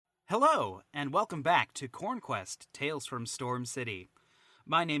Hello, and welcome back to CornQuest, Tales from Storm City.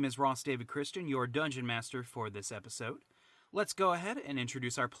 My name is Ross David Christian, your Dungeon Master for this episode. Let's go ahead and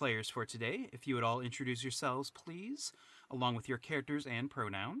introduce our players for today. If you would all introduce yourselves, please, along with your characters and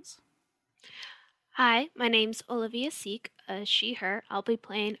pronouns. Hi, my name's Olivia Seek, she, her. I'll be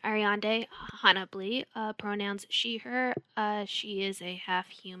playing Ariande Hanabli, pronouns she, her. She is a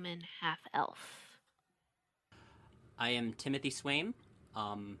half-human, half-elf. I am Timothy Swaim,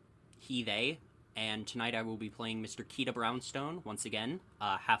 he, they, and tonight I will be playing Mr. Keita Brownstone, once again,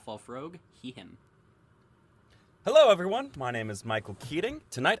 half-elf rogue, he, him. Hello everyone, my name is Michael Keating.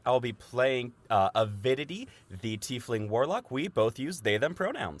 Tonight I'll be playing Avidity, the Tiefling Warlock. We both use they, them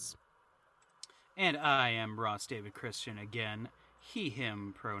pronouns. And I am Ross David Christian again, he,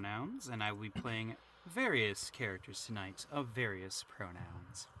 him pronouns, and I will be playing various characters tonight of various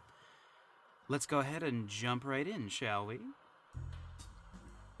pronouns. Let's go ahead and jump right in, shall we?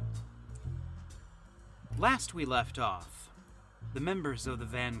 Last we left off, the members of the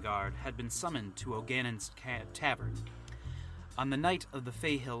Vanguard had been summoned to O'Gannon's Tavern on the night of the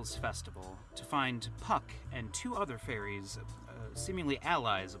Fey Hills Festival to find Puck and two other fairies, seemingly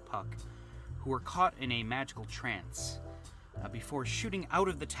allies of Puck, who were caught in a magical trance before shooting out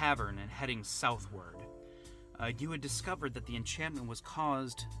of the tavern and heading southward. You had discovered that the enchantment was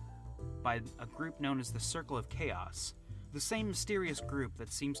caused by a group known as the Circle of Chaos, the same mysterious group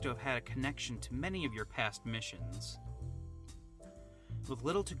that seems to have had a connection to many of your past missions. With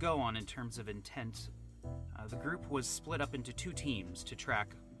little to go on in terms of intent, the group was split up into two teams to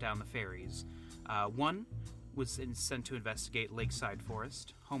track down the fairies. One was sent to investigate Lakeside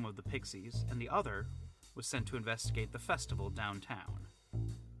Forest, home of the Pixies, and the other was sent to investigate the festival downtown.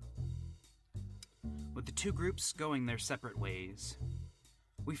 With the two groups going their separate ways,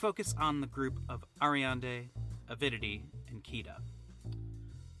 we focus on the group of Ariande, Avidity, and Keita.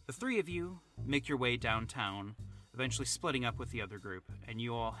 The three of you make your way downtown, eventually splitting up with the other group, and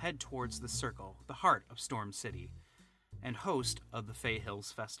you all head towards the Circle, the heart of Storm City, and host of the Fey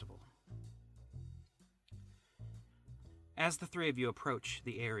Hills Festival. As the three of you approach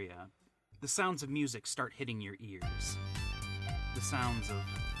the area, the sounds of music start hitting your ears. The sounds of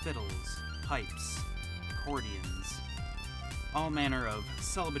fiddles, pipes, accordions, all manner of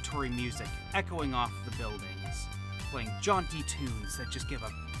celebratory music echoing off the buildings, playing jaunty tunes that just give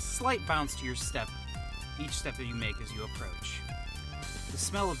a slight bounce to your step, each step that you make as you approach. The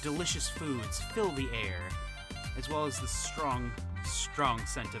smell of delicious foods fill the air, as well as the strong, strong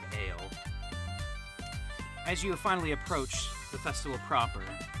scent of ale. As you finally approach the festival proper,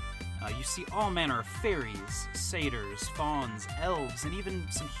 you see all manner of fairies, satyrs, fauns, elves, and even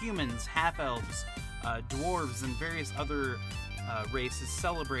some humans, half-elves, dwarves, and various other races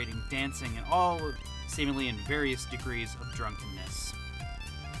celebrating, dancing, and all seemingly in various degrees of drunkenness.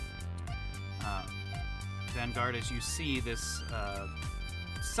 Vanguard, as you see this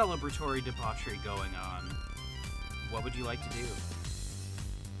celebratory debauchery going on, what would you like to do?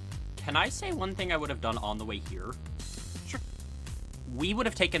 Can I say one thing I would have done on the way here? Sure. We would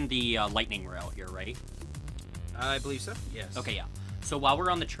have taken the lightning route here, right? I believe so, yes. Okay, yeah. So while we're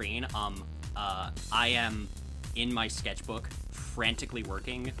on the train, I am in my sketchbook frantically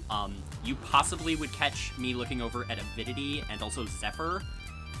working. You possibly would catch me looking over at Avidity and also Zephyr,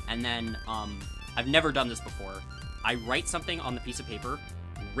 and then I've never done this before. I write something on the piece of paper,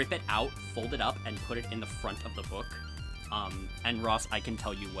 rip it out, fold it up, and put it in the front of the book. And Ross, I can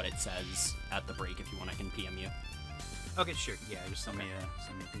tell you what it says at the break if you want. I can PM you. Okay, sure. Yeah, just send me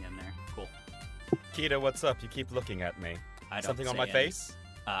a PM there. Cool. Keita, what's up? You keep looking at me. I don't Something on say my any- face?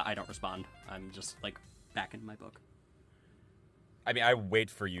 I don't respond. I'm just back in my book. I mean, I wait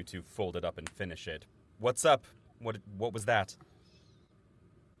for you to fold it up and finish it. What's up? What was that?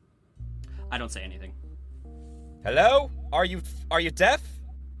 I don't say anything. Hello? Are you deaf?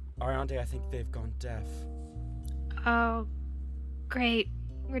 Ariande, I think they've gone deaf. Oh, great.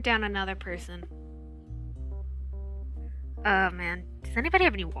 We're down another person. Oh, man. Does anybody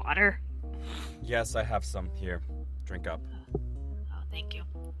have any water? Yes, I have some. Here, drink up. Oh, thank you.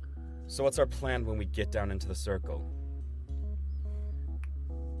 So what's our plan when we get down into the Circle?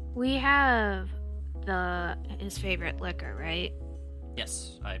 We have his favorite liquor, right?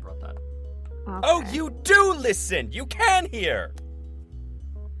 Yes, I brought that. Okay. Oh, you do listen! You can hear!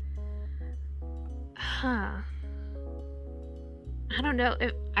 Huh. I don't know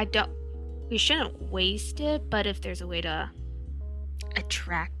if we shouldn't waste it, but if there's a way to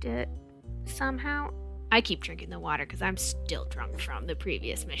attract it somehow. I keep drinking the water because I'm still drunk from the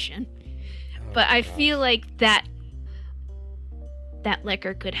previous mission. But I feel like that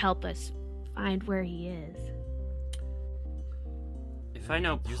liquor could help us find where he is. If I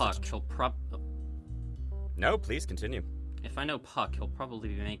know Use Puck, it. he'll No, please continue. If I know Puck, he'll probably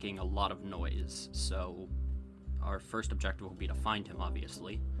be making a lot of noise, so our first objective will be to find him,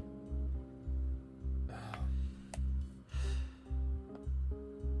 obviously.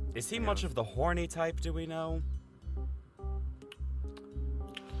 Is he much of the horny type, do we know?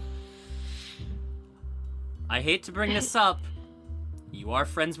 I hate to bring this up. You are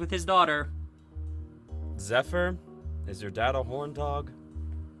friends with his daughter. Zephyr, is your dad a horn dog?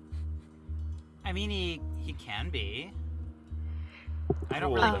 I mean, he can be. I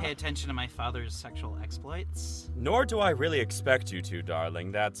don't Cool. really pay attention to my father's sexual exploits. Nor do I really expect you to,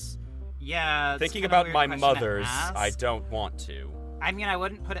 darling. That's... Yeah, it's Thinking kind of a about weird my question to mother's, ask. I don't want to. I mean, I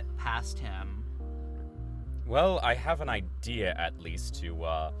wouldn't put it past him. Well, I have an idea, at least,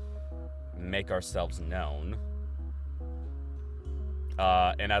 to, make ourselves known.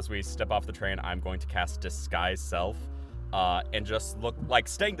 And as we step off the train, I'm going to cast Disguise Self, and just look like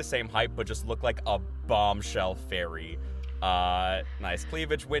staying the same height, but just look like a bombshell fairy. Nice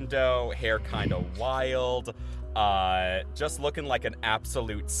cleavage window, hair kind of wild, just looking like an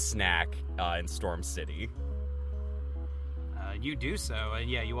absolute snack, in Storm City. You do so, and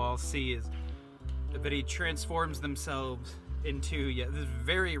yeah, you all see is that he transforms themselves into this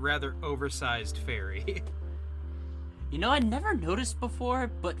very rather oversized fairy. You know, I'd never noticed before,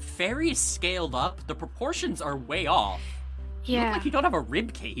 but fairies scaled up, the proportions are way off. You look Yeah. like you don't have a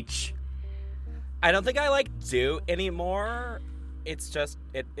rib cage. I don't think I, do anymore. It's just,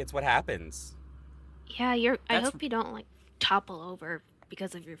 it's what happens. Yeah, I That's- hope you don't topple over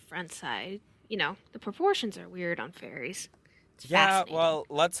because of your front side. You know, the proportions are weird on fairies. It's Yeah, fascinating. well,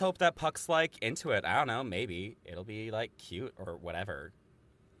 let's hope that Puck's, into it. I don't know, maybe. It'll be, cute or whatever.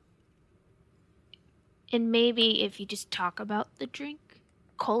 And maybe if you just talk about the drink,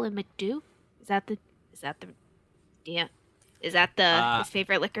 Colin McDo, is that the his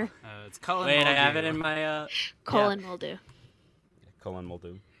favorite liquor? It's Cullen Wait, I Muldew, have it in my, Colin will do. Cullen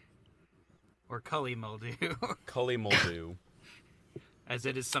Muldew. or Cully Muldew, Cully Muldew. as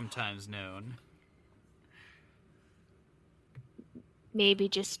it is sometimes known. Maybe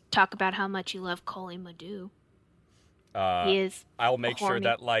just talk about how much you love Colin McDo. He is I'll make sure horny.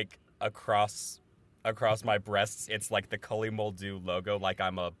 that, across my breasts, it's, the Cully Muldew logo, like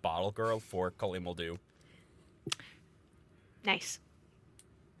I'm a bottle girl for Cully Muldew. nice.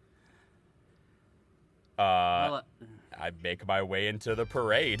 well, I make my way into the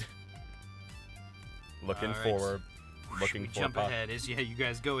parade. Looking All right. forward. Looking We for jump Puck. ahead as you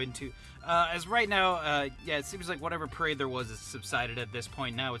guys go into as right now it seems like whatever parade there was has subsided at this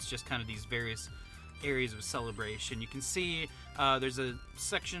point. Now it's just kind of these various areas of celebration. You can see there's a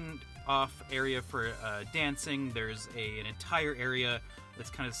section off area for dancing. There's an entire area that's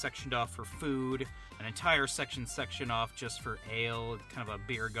kind of sectioned off for food, an entire section off just for ale, kind of a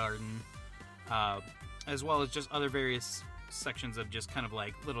beer garden, as well as just other various sections of just kind of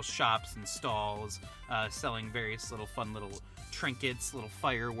little shops and stalls selling various little fun little trinkets, little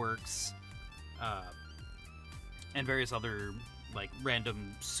fireworks, and various other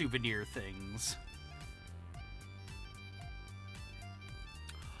random souvenir things.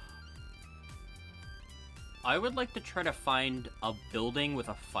 I would like to try to find a building with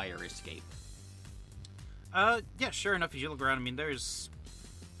a fire escape. Yeah, sure enough, as you look around, I mean, there's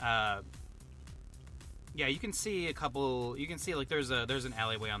yeah, you can see a couple. You can see there's an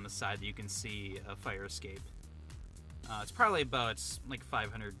alleyway on the side that you can see a fire escape. It's probably about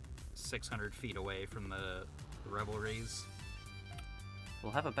 500, 600 feet away from the revelries.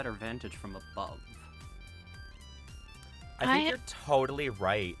 We'll have a better vantage from above. I think you're totally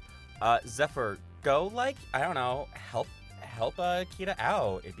right. Zephyr, go, I don't know, help Kita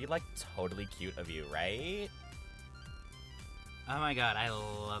out. It'd be, totally cute of you, right? Oh my god, I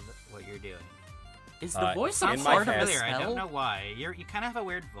love what you're doing. Is the voice a in my part of head- the Familiar, I don't know spell? why. You kind of have a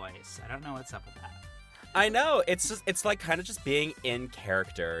weird voice. I don't know what's up with that. I know, it's kind of just being in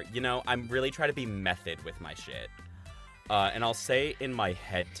character. You know, I'm really trying to be method with my shit. And I'll say in my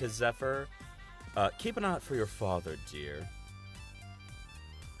head to Zephyr, keep an eye out for your father, dear.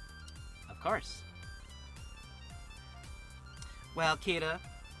 Of course. Well, Kita,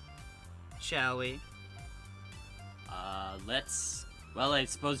 shall we? Let's... Well, I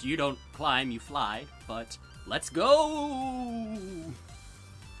suppose you don't climb, you fly, but let's go! All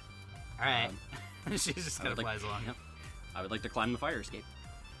right. She just I kind of would like- flies along. Yep. I would like to climb the fire escape.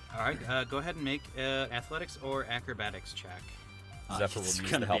 All right, go ahead and make athletics or acrobatics check. Zephyr will It's use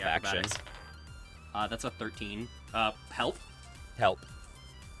gonna the be help action. acrobatics. That's a 13. Help? Help.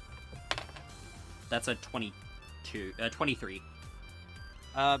 That's a 22. 23.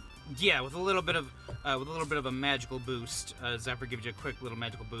 Yeah, with a little bit of a magical boost, Zephyr gives you a quick little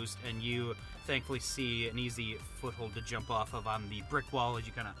magical boost, and you thankfully see an easy foothold to jump off of on the brick wall as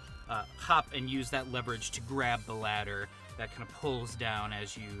you kind of hop and use that leverage to grab the ladder that kind of pulls down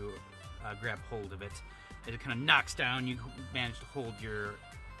as you grab hold of it. It kind of knocks down. You manage to hold your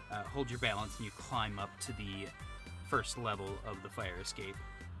balance, and you climb up to the first level of the fire escape.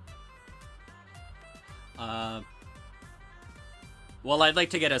 Well, I'd like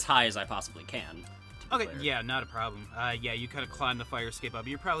to get as high as I possibly can. Okay, yeah, not a problem. Yeah, you kind of climb the fire escape up.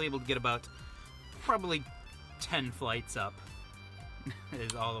 You're probably able to get about 10 flights up.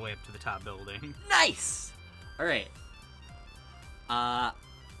 Is all the way up to the top building. Nice! Alright. I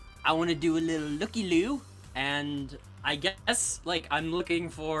want to do a little looky-loo, and I guess, like, I'm looking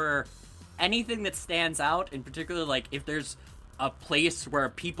for anything that stands out, in particular, like, if there's a place where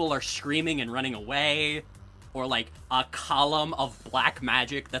people are screaming and running away, or, like, a column of black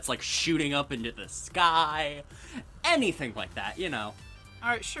magic that's, like, shooting up into the sky. Anything like that, you know.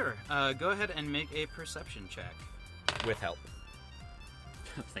 Alright, sure. Go ahead and make a perception check. With help.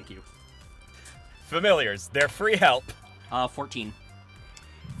 Thank you. Familiars, they're free help. 14.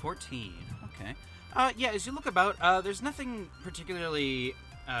 14, okay. Yeah, as you look about, there's nothing particularly,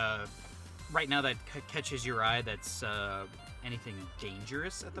 right now that catches your eye that's, anything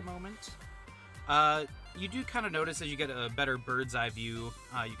dangerous at the moment. You do kind of notice as you get a better bird's eye view,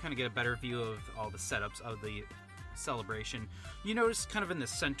 you kind of get a better view of all the setups of the celebration. You notice kind of in the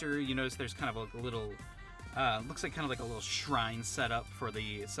center, you notice there's kind of a little, looks like kind of like a little shrine set up for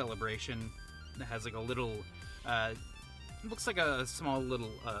the celebration. It has like a little, looks like a small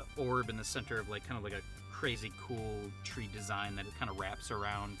little orb in the center of like kind of like a crazy cool tree design that it kind of wraps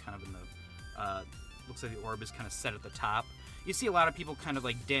around kind of in the, looks like the orb is kind of set at the top. You see a lot of people kind of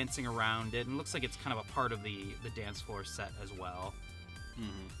like dancing around it, and it looks like it's kind of a part of the dance floor set as well.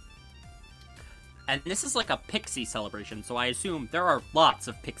 Mm-hmm. And this is like a pixie celebration, so I assume there are lots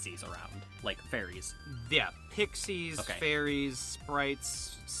of pixies around, like fairies. Yeah, pixies, Okay. fairies,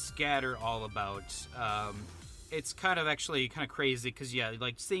 sprites scatter all about. It's kind of actually kind of crazy because, yeah,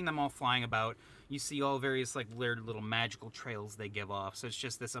 like seeing them all flying about, you see all various like weird little magical trails they give off. So it's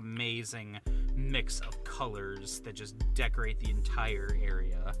just this amazing mix of colors that just decorate the entire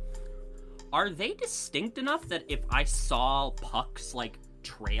area. Are they distinct enough that if I saw Puck's, like,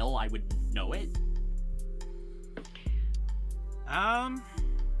 trail, I would know it? I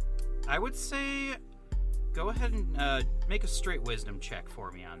would say go ahead and make a straight wisdom check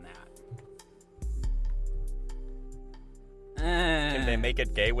for me on that. Can they make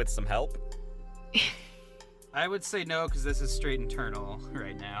it gay with some help? I would say no, because this is straight internal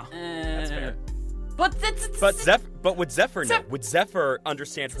right now. That's fair. But But would Zephyr know? Would Zephyr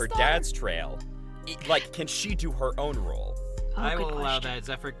understand her dad's trail? Like, can she do her own roll? Oh, I good will allow question.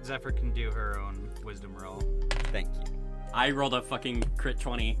 that. Zephyr can do her own wisdom roll. Thank you. I rolled a fucking crit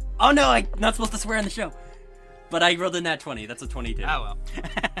 20. Oh no, I'm not supposed to swear on the show. But I rolled a nat 20. That's a 22. Oh well.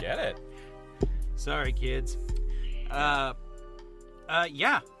 Get it? Sorry, kids. As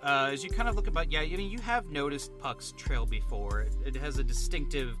you kind of look about, yeah, I mean, you have noticed Puck's trail before. It has a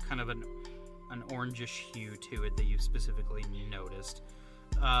distinctive kind of an orangish hue to it that you've specifically noticed.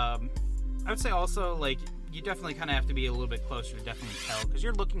 I would say also, like, you definitely kind of have to be a little bit closer to definitely tell, because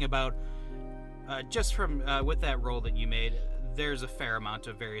you're looking about, just from, with that roll that you made, there's a fair amount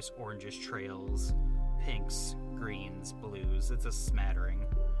of various orangish trails, pinks, greens, blues. It's a smattering.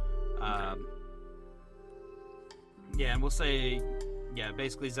 Yeah, and we'll say, yeah,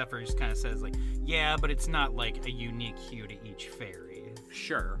 basically Zephyr just kind of says, like, yeah, but it's not, like, a unique hue to each fairy.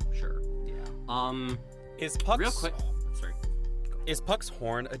 Sure. Yeah. Is Puck's Real quick. Sorry. Is Puck's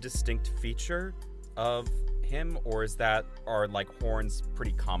horn a distinct feature of him, or are like horns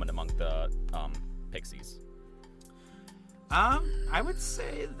pretty common among the pixies? I would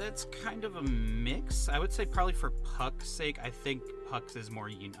say that's kind of a mix. I would say probably for Puck's sake, I think Puck's is more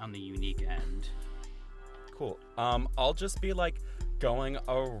on the unique end. Cool. I'll just be like going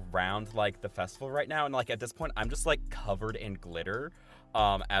around like the festival right now, and like at this point I'm just like covered in glitter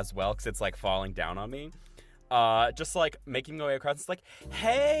as well, because it's like falling down on me. Just like making my way across. It's like,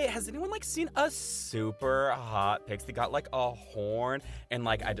 hey, has anyone like seen a super hot pixie got like a horn, and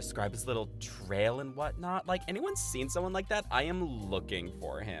like I describe his little trail and whatnot? Like, anyone seen someone like that? I am looking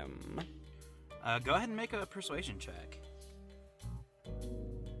for him. Go ahead and make a persuasion check.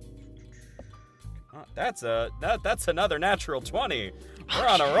 That's another natural 20. We're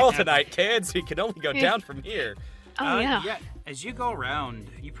on a roll tonight, kids. We can only go down from here. Oh, yeah. Yeah, as you go around,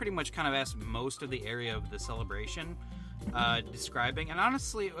 you pretty much kind of ask most of the area of the celebration, describing. And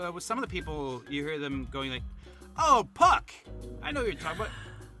honestly, with some of the people, you hear them going like, "Oh, Puck! I know what you're talking about.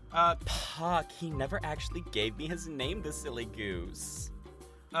 Puck, he never actually gave me his name, the silly goose.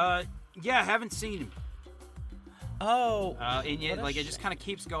 Yeah, haven't seen him. Oh. And yet, like, it just kind of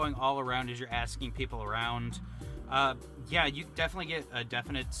keeps going all around as you're asking people around. Yeah, you definitely get a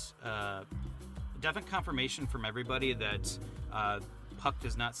definite confirmation from everybody that Puck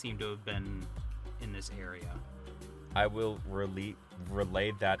does not seem to have been in this area. I will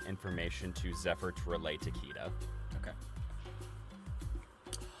relay that information to Zephyr to relay to Kita. Okay.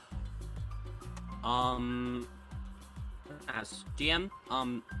 As GM,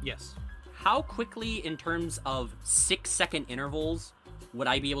 Yes. how quickly, in terms of 6-second intervals, would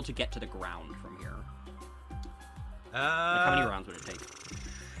I be able to get to the ground from here? Like, how many rounds would it take?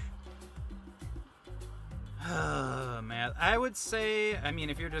 Man, I would say, I mean,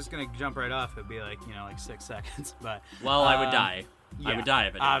 if you're just gonna jump right off, it'd be like, like 6 seconds, but... Well, I would die. Yeah, I would die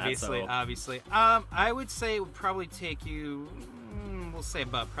if it did obviously, that, so... obviously. I would say it would probably take you, we'll say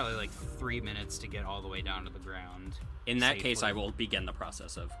about probably like 3 minutes to get all the way down to the ground. In that safely. case, I will begin the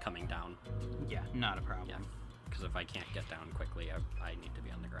process of coming down. Yeah, not a problem. Yeah, because if I can't get down quickly, I need to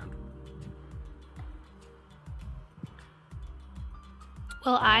be on the ground.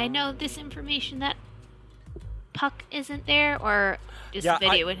 Will I know this information that Puck isn't there, or just Yeah,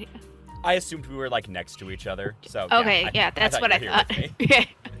 video? I assumed we were, like, next to each other, so... Okay, yeah, that's what I you were thought. here with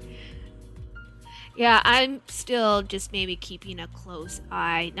me. Yeah, I'm still just maybe keeping a close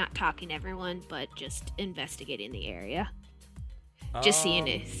eye, not talking to everyone, but just investigating the area. Just seeing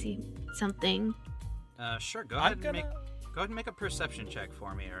if see something. Sure, go ahead and make a perception check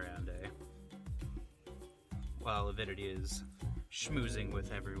for me, Ariande. While Avidity is schmoozing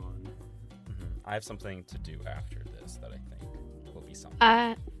with everyone. Mm-hmm. I have something to do after this that I think will be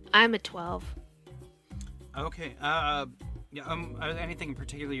something. I'm a 12. Okay, yeah, are there anything in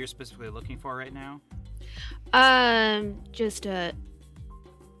particular you're specifically looking for right now? Just a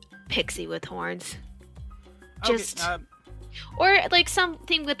pixie with horns. Okay, Just, or like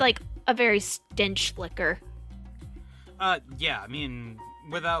something with like a very stench flicker. Yeah, I mean,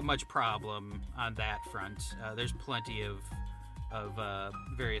 without much problem on that front. There's plenty of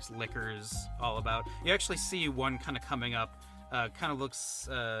various liquors all about. You actually see one kind of coming up. Kind of looks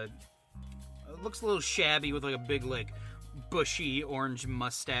a little shabby with like a big like bushy orange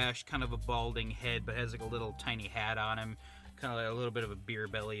mustache, kind of a balding head, but has like a little tiny hat on him. Kind of like a little bit of a beer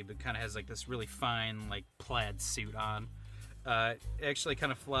belly, but kind of has like this really fine like plaid suit on. Actually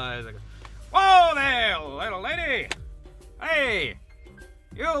kind of flies like, "Whoa there, little lady! Hey,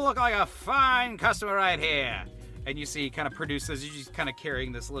 you look like a fine customer right here." And you see he kind of produces, he's just kind of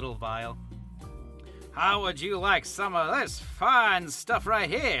carrying this little vial. "How would you like some of this fine stuff right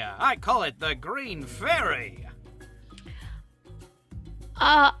here? I call it the Green Fairy."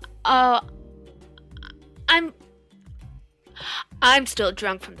 I'm still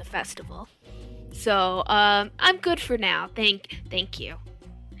drunk from the festival. So, I'm good for now. Thank you.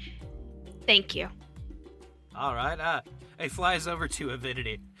 Thank you. All right, he flies over to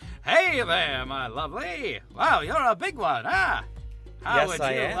Avidity. "Hey there, my lovely. Wow, you're a big one, huh? How Yes, would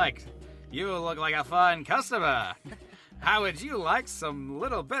I you am. like? You look like a fine customer. How would you like some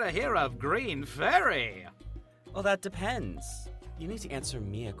little bit of here of Green Fairy?" Well, that depends. You need to answer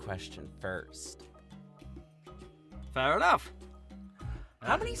me a question first. Fair enough.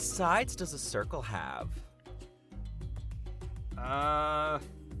 How many sides does a circle have?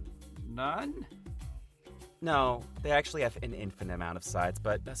 None? No, they actually have an infinite amount of sides,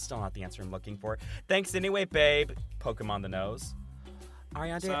 but that's still not the answer I'm looking for. Thanks anyway, babe. Poke him on the nose.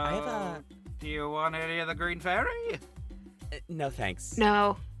 Ariande, So, I have a... do you want any of the Green Fairy? No, thanks.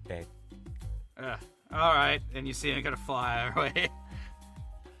 No. Babe. All right, and you see him kind of fly away.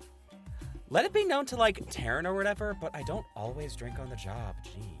 Let it be known to, like, Taryn or whatever, but I don't always drink on the job.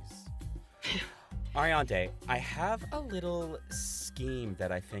 Jeez. Ariande, I have a little scheme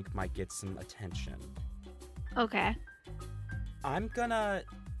that I think might get some attention. Okay. I'm gonna...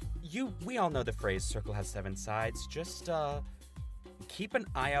 We all know the phrase, circle has 7 sides. Just, keep an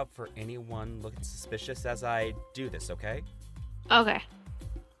eye out for anyone looking suspicious as I do this, okay? Okay.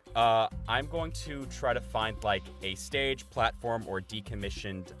 I'm going to try to find, like, a stage, platform, or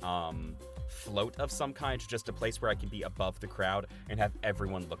decommissioned, float of some kind, just a place where I can be above the crowd and have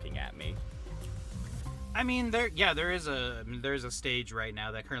everyone looking at me. I mean, there's a stage right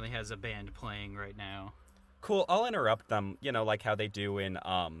now that currently has a band playing right now. Cool, I'll interrupt them, like how they do in,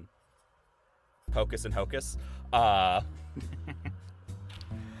 Hocus and Hocus.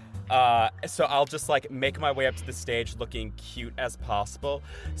 So I'll just, like, make my way up to the stage looking cute as possible.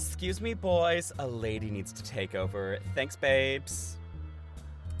 "Excuse me, boys, a lady needs to take over. Thanks, babes."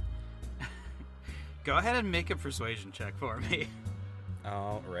 Go ahead and make a persuasion check for me.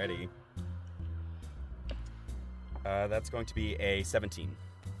 Alrighty. That's going to be a 17.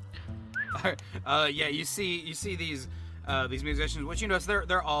 Yeah, you see these musicians, which you notice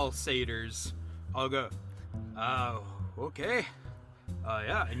they're all satyrs. All go, okay.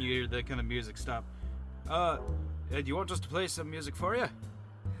 Yeah, and you hear the kind of music stop. Do you want us to play some music for you?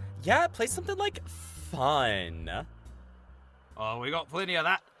 Yeah, play something like fun. Oh, we got plenty of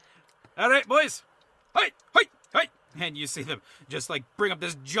that. All right, boys. Hey, hey, hey. And you see them just like bring up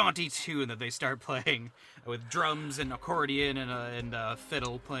this jaunty tune that they start playing with drums and accordion and a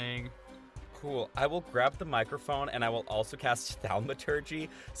fiddle playing. Cool. I will grab the microphone and I will also cast thaumaturgy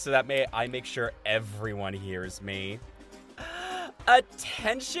so that I make sure everyone hears me.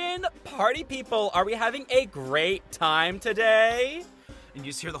 Attention, party people! Are we having a great time today? And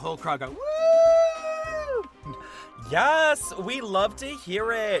you just hear the whole crowd go, woo! Yes, we love to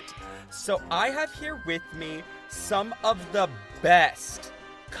hear it. So I have here with me some of the best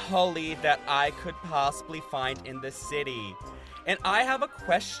Cully that I could possibly find in the city. And I have a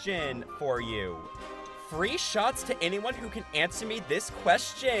question for you. Free shots to anyone who can answer me this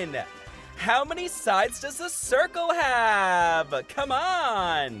question. How many sides does a circle have? Come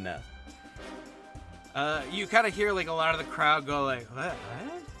on! You kind of hear like a lot of the crowd go like, what?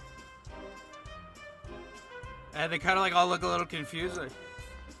 And they kind of like all look a little confused. Like,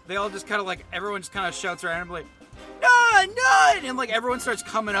 they all just kind of like, everyone just kind of shouts around and like, none! And like everyone starts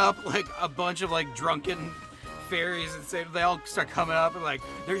coming up, like a bunch of like drunken fairies and say, they all start coming up and like,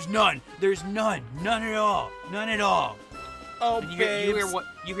 there's none at all. Oh, and babes.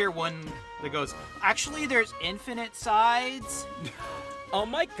 you hear one that goes, actually there's infinite sides. Oh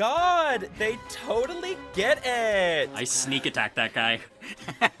my god, they totally get it. I sneak attack that guy.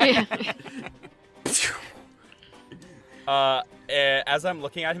 As I'm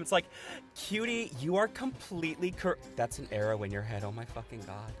looking at him, it's like, cutie, you are completely That's an arrow in your head. Oh my fucking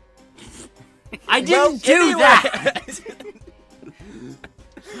god. I didn't do that.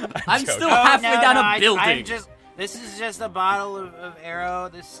 I'm still halfway down a building. This is just a bottle of arrow.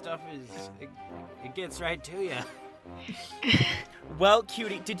 This stuff it gets right to you. Well,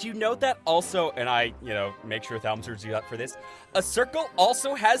 cutie, did you know that also, and I, make sure thaumaturgy do that for this, a circle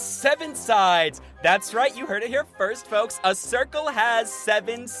also has 7 sides. That's right, you heard it here first, folks. A circle has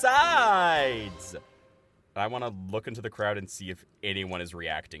 7 sides. I want to look into the crowd and see if anyone is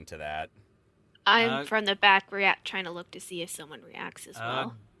reacting to that. I'm from the back trying to look to see if someone reacts as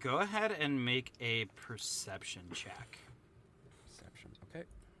well. Go ahead and make a perception check. Perception, okay.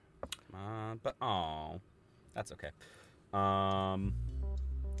 That's okay.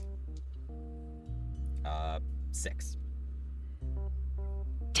 6.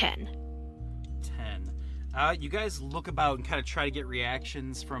 10. You guys look about and kind of try to get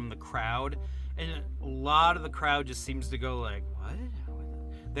reactions from the crowd, and a lot of the crowd just seems to go like, what?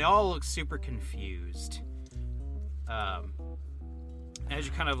 They all look super confused. As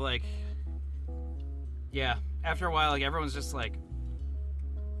you kind of like, yeah, after a while, like everyone's just like,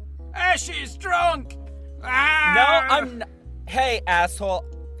 she's drunk! Ah! No, I'm not. Hey, asshole.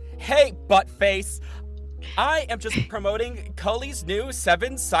 Hey, buttface. I am just promoting Cully's new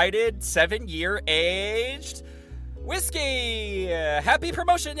 7-sided, 7-year-aged whiskey. Happy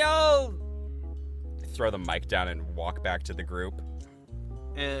promotion, y'all. Throw the mic down and walk back to the group.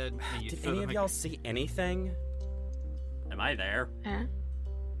 And Did any of y'all see anything? Am I there? Huh?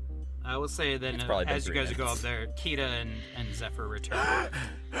 I will say then, as you guys go up there, Kita and Zephyr return.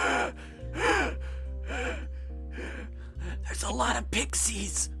 There's a lot of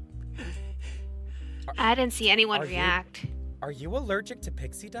pixies. I didn't see anyone react. Are you allergic to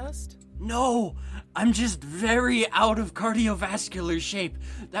pixie dust? No, I'm just very out of cardiovascular shape.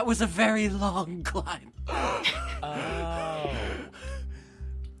 That was a very long climb. Oh.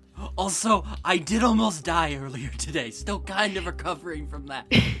 Also, I did almost die earlier today. Still kind of recovering from that.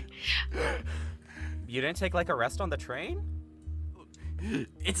 You didn't take like a rest on the train?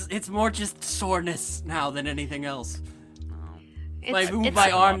 It's more just soreness now than anything else. It's, Like, move it's,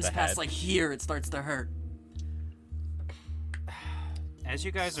 my arms past like here, it starts to hurt. As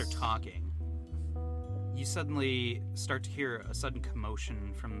you guys are talking, you suddenly start to hear a sudden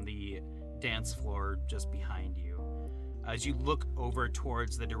commotion from the dance floor just behind you. As you look over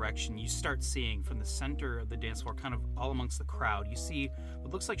towards the direction, you start seeing from the center of the dance floor, kind of all amongst the crowd, you see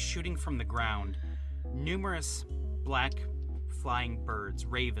what looks like shooting from the ground, numerous black flying birds,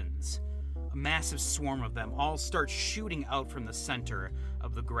 ravens. A massive swarm of them all start shooting out from the center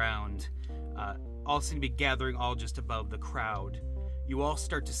of the ground. All seem to be gathering all just above the crowd. You all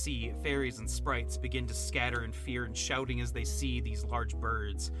start to see fairies and sprites begin to scatter in fear and shouting as they see these large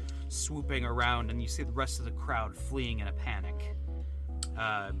birds swooping around, and you see the rest of the crowd fleeing in a panic.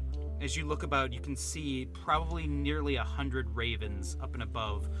 As you look about, you can see probably nearly 100 ravens up and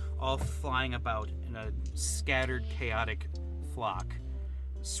above, all flying about in a scattered, chaotic flock,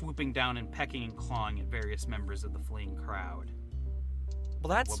 swooping down and pecking and clawing at various members of the fleeing crowd. Well,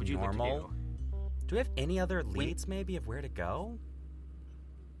 that's What would you like to normal. do? Do we have any other leads, maybe, of where to go?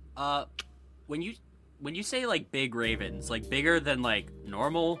 When you say like big ravens, like bigger than like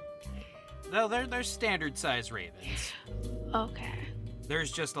normal. No, they're standard-sized ravens. Okay.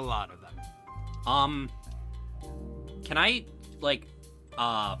 There's just a lot of them. Can I like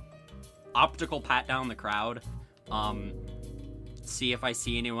optical pat down the crowd? See if I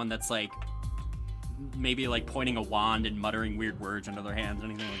see anyone that's like maybe like pointing a wand and muttering weird words under their hands,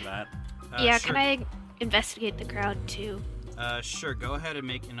 anything like that. Yeah, Sure. can I investigate the crowd too? Sure, go ahead and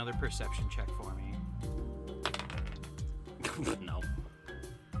make another perception check for me. No.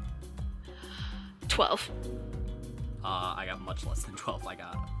 12. I got much less than 12. I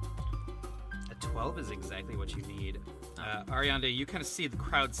got. A 12 is exactly what you need. Ariande, you kind of see the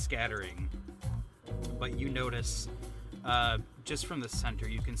crowd scattering, but you notice, just from the center,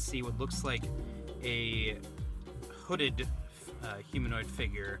 you can see what looks like a hooded humanoid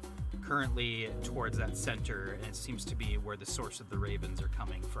figure currently towards that center, and it seems to be where the source of the ravens are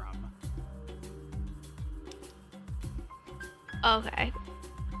coming from. Okay.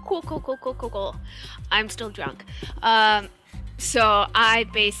 Cool. I'm still drunk. So I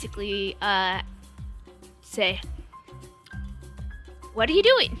basically say, "What are you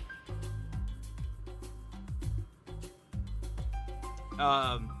doing?"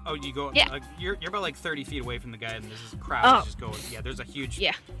 You go. Yeah. You're about like 30 feet away from the guy, and this is crowd Oh. is just going. Yeah, there's a huge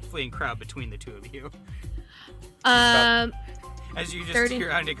Yeah. fleeing crowd between the two of you. Um. As you just 30.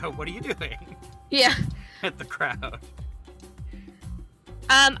 hear Ariande go, "What are you doing?" Yeah. at the crowd.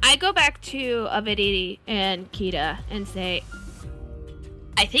 I go back to Avidity and Kita and say,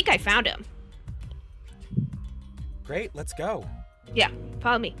 "I think I found him." Great, let's go. Yeah.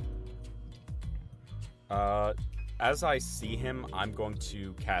 Follow me. As I see him, I'm going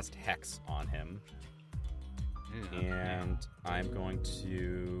to cast Hex on him. And I'm going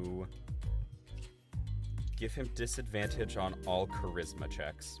to give him disadvantage on all charisma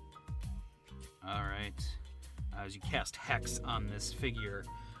checks. All right. As you cast Hex on this figure,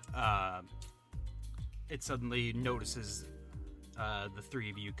 it suddenly notices the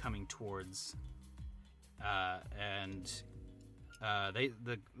three of you coming towards, and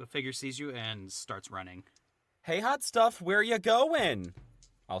the figure sees you and starts running. Hey, hot stuff, where you going?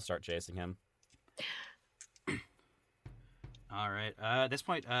 I'll start chasing him. All right. At this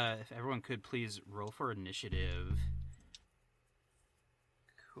point, if everyone could please roll for initiative.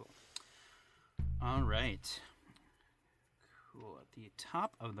 Cool. All right. Cool. At the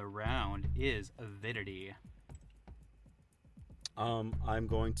top of the round is Avidity. I'm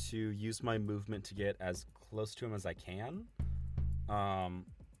going to use my movement to get as close to him as I can.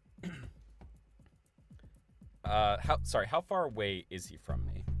 How far away is he from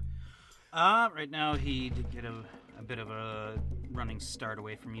me? Right now he did get a bit of a running start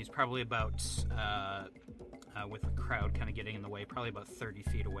away from you. He's probably about, with the crowd kind of getting in the way, probably about 30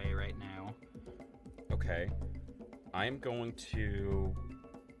 feet away right now. Okay. I'm going to...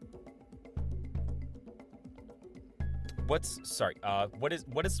 What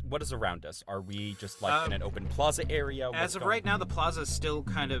is around us? Are we just like in an open plaza area? As of right now, the plaza still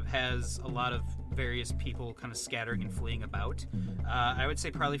kind of has a lot of various people kind of scattering and fleeing about. I would say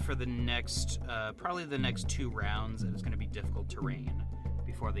probably for the next 2 rounds, it's going to be difficult terrain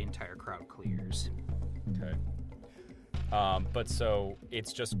before the entire crowd clears. Okay. But so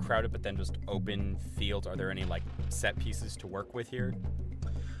it's just crowded, but then just open fields. Are there any like set pieces to work with here?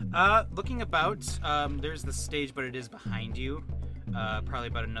 Looking about, there's the stage, but it is behind you, probably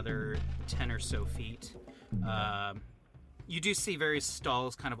about another 10 or so feet. You do see various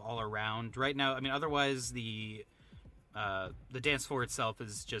stalls kind of all around. Right now, I mean, otherwise the dance floor itself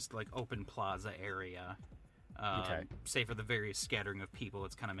is just like open plaza area. Okay. Save for the various scattering of people,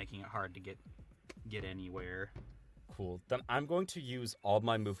 it's kind of making it hard to get anywhere. Cool. Then I'm going to use all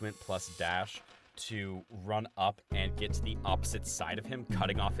my movement plus dash to run up and get to the opposite side of him,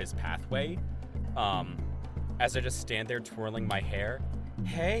 cutting off his pathway. As I just stand there twirling my hair.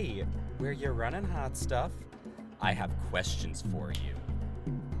 Hey, where you running, hot stuff? I have questions for you.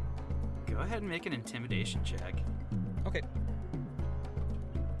 Go ahead and make an intimidation check. Okay.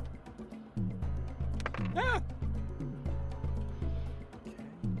 Ah!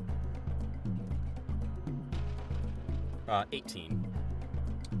 18.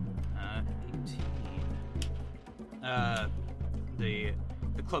 18. The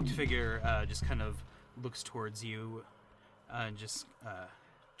cloaked figure just kind of looks towards you, and just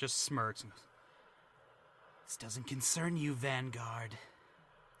smirks. And goes, "This doesn't concern you, Vanguard.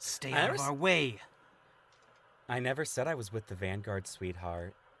 Stay out of our way." I never said I was with the Vanguard,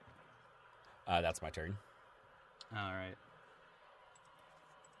 sweetheart. That's my turn. All right.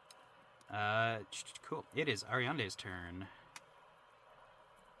 Cool. It is Ariande's turn.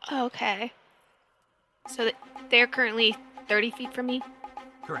 Okay. So they're currently 30 feet from me?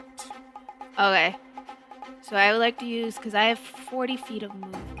 Correct. Okay. So I would like to use, because I have 40 feet of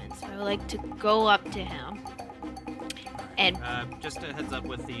movement, so I would like to go up to him. And just a heads up,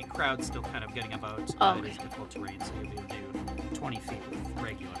 with the crowd still kind of getting about, it is difficult terrain, so you'll be able to do 20 feet with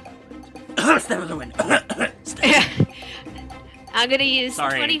regular movement. Step of the wind. I'm going to use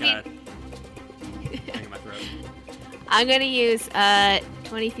 20 feet. My throat. I'm going to use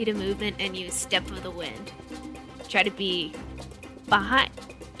 20 feet of movement and use Step of the Wind. Try to be behind.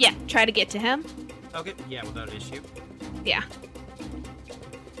 Yeah, try to get to him. Okay, yeah, without issue. Yeah.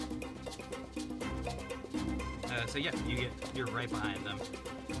 So yeah, you're right behind them.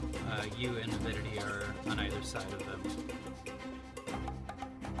 You and Avidity are on either side of them.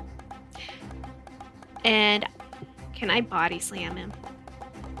 And can I body slam him?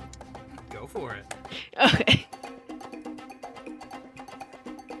 Go for it. Okay.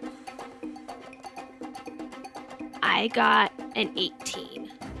 I got an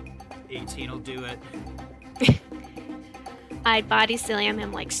 18. 18 will do it. I body slam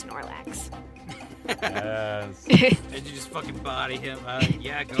him like Snorlax. Yes. And you just fucking body him.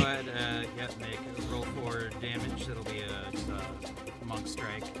 Yeah, go ahead. Yeah, make a roll for damage. That'll be just a monk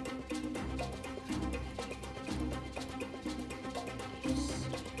strike.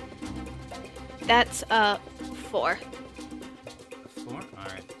 That's 4. 4?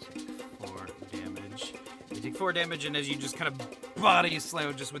 Alright, take 4 damage. You take 4 damage, and as you just kind of body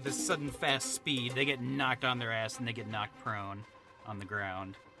slam just with this sudden fast speed, they get knocked on their ass and they get knocked prone on the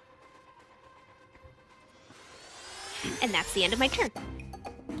ground. And that's the end of my turn.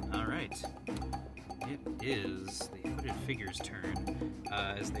 Alright. It is the hooded figure's turn.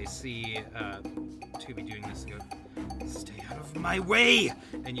 As they see Tubi doing this, they go, "Stay out of my way!"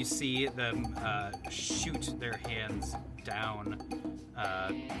 And you see them shoot their hands down,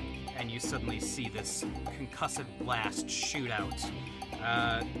 and you suddenly see this concussive blast shoot out.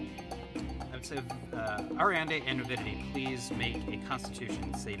 I would say, Ariande and Avidity, please make a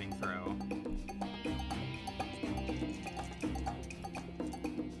Constitution saving throw.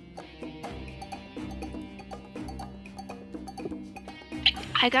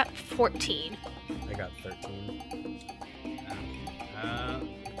 I got 14. I got 13.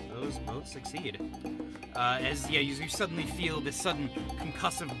 Those both succeed. As you suddenly feel this sudden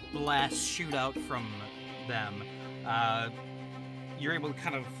concussive blast shoot out from them. You're able to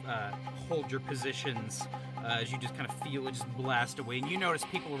kind of hold your positions as you just kind of feel it just blast away, and you notice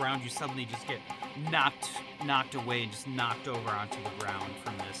people around you suddenly just get knocked away and just knocked over onto the ground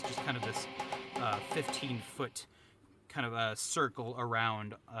from this. Just kind of this 15-foot kind of circle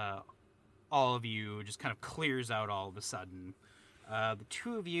around all of you just kind of clears out all of a sudden. The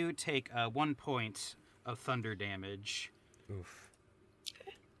two of you take 1 point of thunder damage. Oof.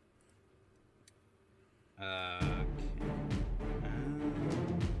 That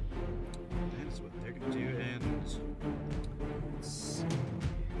is what they're gonna do, and let's see.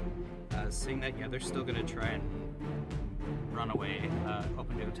 Seeing that, yeah, they're still gonna try and run away,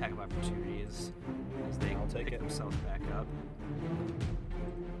 open to attack of opportunities as they pick themselves back up.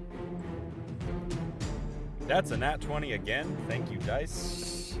 That's a nat 20 again. Thank you,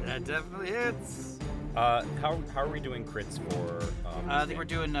 dice. That definitely hits. How are we doing crits for? I think we're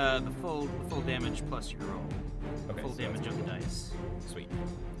doing the full damage plus your roll. Okay, Full so damage of the dice. Sweet.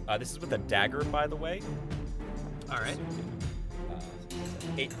 This is with a dagger, by the way. All right.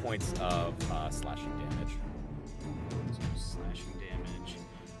 8 points of slashing damage. Slashing damage.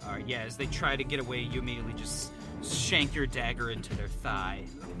 All right. Yeah. As they try to get away, you immediately just shank your dagger into their thigh.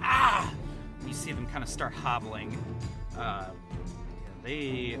 Ah! You see them kind of start hobbling.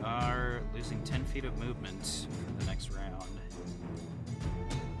 They are losing 10 feet of movement for the next round.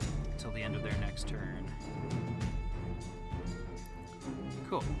 Until the end of their next turn.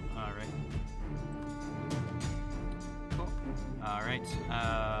 Cool. Alright. Cool. Alright.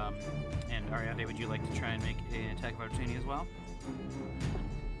 And Ariande, would you like to try and make an attack of opportunity as well?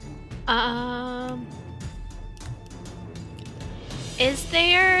 Is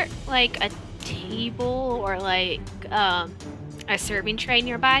there like a table or like a serving tray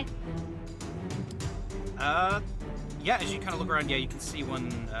nearby? Yeah, as you kind of look around, yeah, you can see one.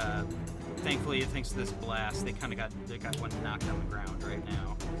 Thankfully, thanks to this blast, they got one knocked on the ground right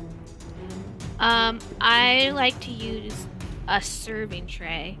now. I like to use a serving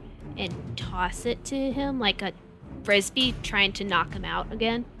tray and toss it to him like a frisbee, trying to knock him out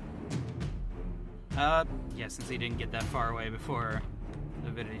again. Yeah, since he didn't get that far away before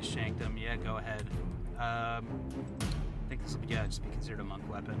Avidity shanked him, yeah, go ahead. I think this will be, just be considered a monk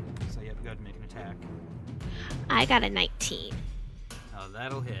weapon. So yeah, go ahead and make an attack. I got a 19. Oh,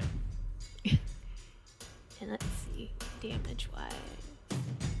 that'll hit. And let's see, damage-wise.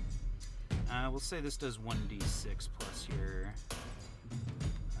 We'll say this does 1d6 plus your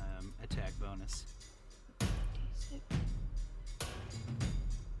attack bonus.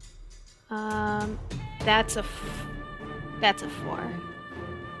 That's a 4.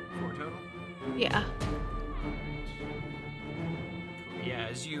 4 total? Yeah. Yeah,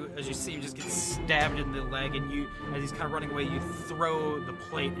 as you see him just get stabbed in the leg, and you, as he's kind of running away, you throw the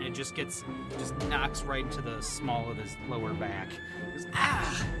plate, and it just knocks right into the small of his lower back. He goes,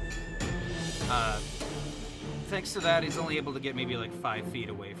 ah! Thanks to that, he's only able to get maybe like 5 feet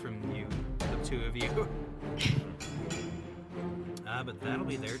away from you, the two of you. But that'll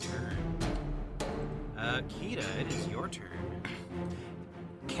be their turn. Kita, it is your turn.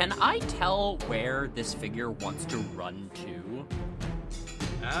 Can I tell where this figure wants to run to?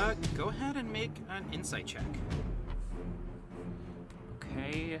 Go ahead and make an insight check.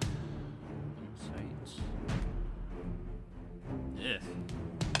 Okay. Insight. Ugh.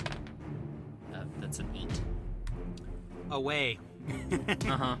 That's an 8. Away.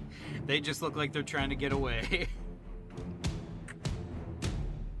 Uh-huh. They just look like they're trying to get away.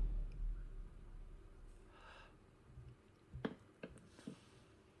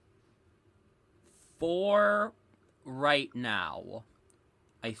 For right now,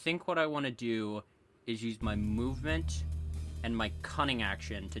 I think what I want to do is use my movement and my cunning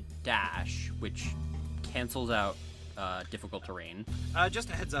action to dash, which cancels out difficult terrain.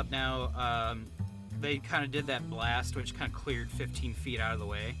 Just a heads up now, they kind of did that blast, which kind of cleared 15 feet out of the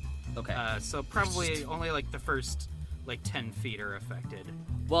way. Okay. So probably only like the first 10 feet are affected.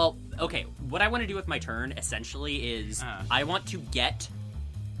 Well, okay, what I want to do with my turn, essentially, is I want to get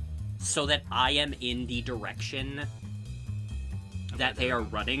so that I am in the direction that they are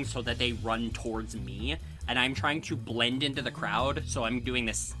running, so that they run towards me, and I'm trying to blend into the crowd, so I'm doing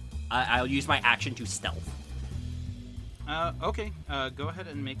this. I'll use my action to stealth. Okay, go ahead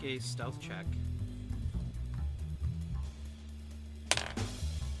and make a stealth check.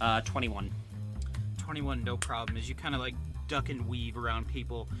 21. 21, no problem, as you kind of duck and weave around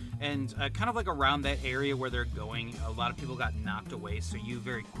people, and kind of around that area where they're going, a lot of people got knocked away, so you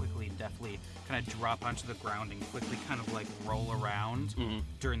very quickly and deftly kind of drop onto the ground and quickly kind of roll around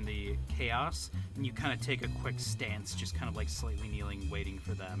during the chaos, and you kind of take a quick stance, just kind of slightly kneeling, waiting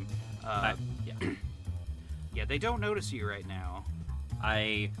for them. Yeah, they don't notice you right now.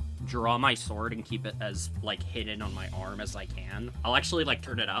 I draw my sword and keep it as hidden on my arm as I can. I'll actually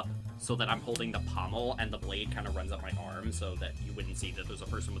turn it up so that I'm holding the pommel and the blade kind of runs up my arm so that you wouldn't see that there's a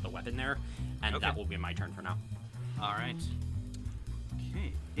person with a weapon there, and that will be my turn for now. All right.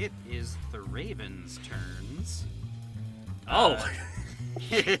 Okay, it is the Ravens' turns.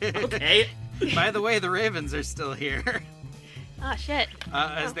 Okay. By the way, the Ravens are still here. Oh, shit.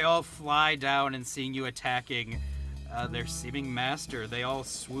 As they all fly down and seeing you attacking their seeming master, they all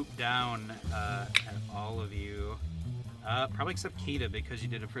swoop down at all of you. Probably except Kita, because you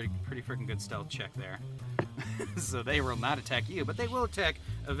did a pretty freaking good stealth check there. So they will not attack you, but they will attack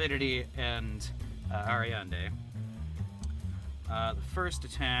Avidity and Ariande. The first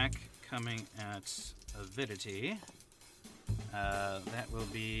attack coming at Avidity. That will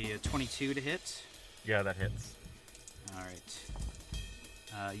be a 22 to hit. Yeah, that hits. All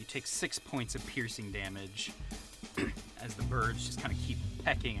right. You take 6 points of piercing damage as the birds just kind of keep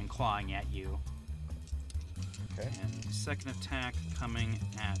pecking and clawing at you. Okay. And the second attack coming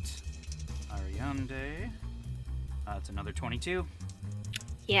at Ariande. It's another 22.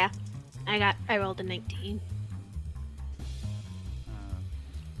 Yeah, I rolled a 19.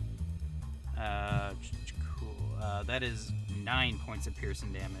 Cool. That is 9 points of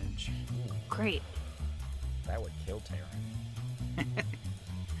piercing damage. Great. That would kill Terran.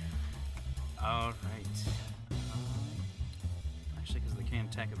 All right. Actually, because they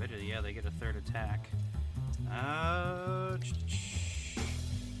can't attack Avidity, yeah, they get a third attack.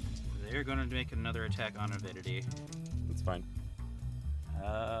 They're going to make another attack on Avidity. That's fine.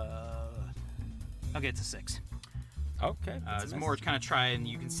 Okay, it's a 6. Okay. It's more kind of try, and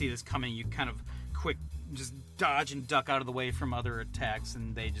you can see this coming. You kind of quick just dodge and duck out of the way from other attacks,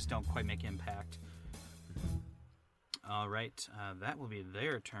 and they just don't quite make impact. All right, that will be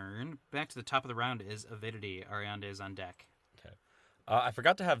their turn. Back to the top of the round is Avidity. Ariande is on deck. Okay. I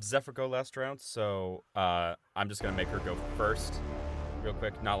forgot to have Zephyr go last round, so I'm just going to make her go first real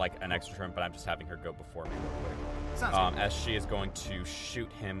quick. Not like an extra turn, but I'm just having her go before me real quick. Sounds good. As she is going to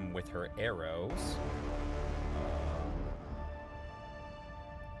shoot him with her arrows.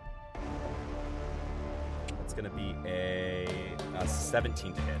 It's going to be a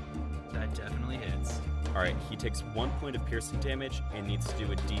 17 to hit. That definitely hits. All right, he takes 1 point of piercing damage and needs to do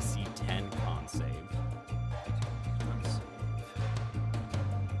a DC 10 con save.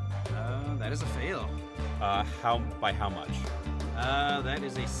 That is a fail. By how much? That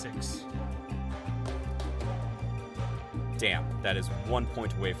is a 6. Damn, that is 1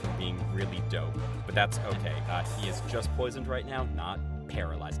 point away from being really dope, but that's okay. He is just poisoned right now, not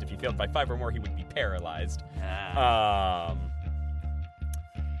paralyzed. If he failed by 5 or more, he would be paralyzed.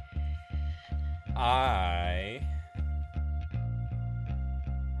 Okay.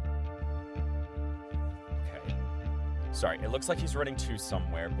 Sorry, it looks like he's running to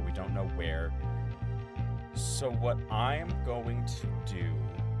somewhere, but we don't know where. So what I'm going to do,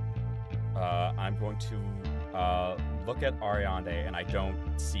 I'm going to look at Ariande, and I don't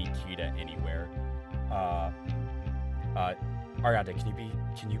see Kita anywhere. Ariande,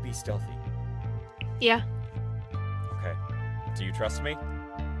 can you be stealthy? Yeah. Okay. Do you trust me?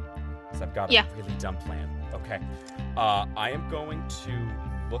 Because I've got a really dumb plan. Okay. I am going to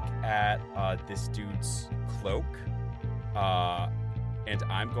look at this dude's cloak, and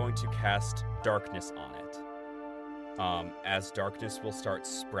I'm going to cast darkness on it. As darkness will start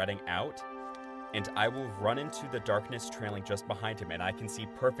spreading out, and I will run into the darkness trailing just behind him, and I can see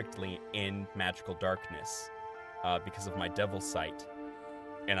perfectly in magical darkness because of my devil sight.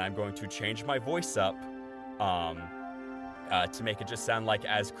 And I'm going to change my voice up to make it just sound like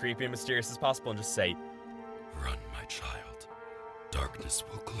as creepy and mysterious as possible, and just say, "Run, my child. Darkness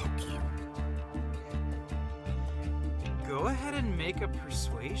will cloak you." Go ahead and make a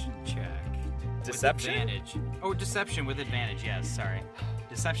persuasion check. Deception? With advantage. Oh, deception with advantage, yes, sorry.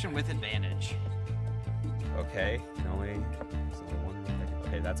 Deception with advantage. Okay,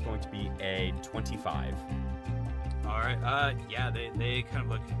 okay, that's going to be a 25. Alright, yeah, they kind of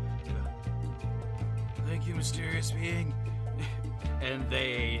look. Thank you, mysterious being. And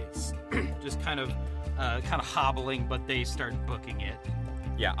they just kind of hobbling, but they start booking it.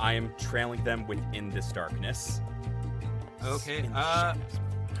 Yeah, I am trailing them within this darkness. Okay,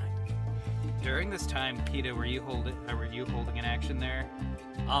 during this time, Kita, were you holding an action there?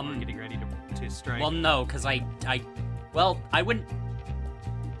 Or getting ready to strike? Well, no, because I wouldn't.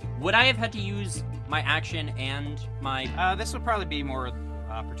 Would I have had to use my action and my? This would probably be more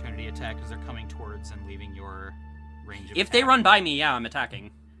opportunity attack because they're coming towards and leaving your range of If they run by me, yeah, I'm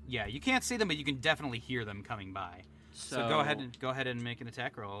attacking. Yeah, you can't see them, but you can definitely hear them coming by. So go ahead and make an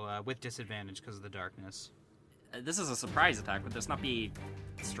attack roll with disadvantage because of the darkness. This is a surprise attack. Would this not be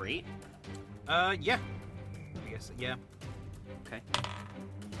straight? Yeah. I guess, yeah. Okay.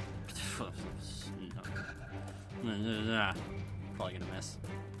 Probably gonna miss.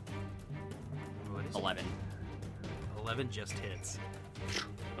 What is 11. 11 just hits.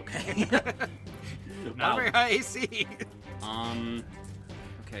 Okay. Not very high AC.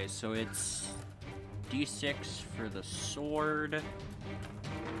 Okay, so it's D6 for the sword,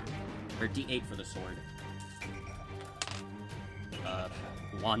 or D8 for the sword.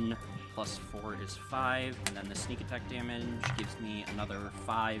 1 plus 4 is 5, and then the sneak attack damage gives me another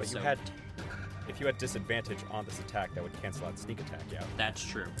 5. But if you had disadvantage on this attack, that would cancel out sneak attack, yeah. That's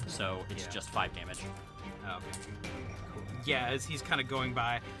true. So it's just 5 damage. Oh, okay. Cool. Yeah, as he's kind of going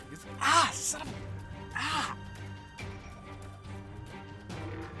by, he's son of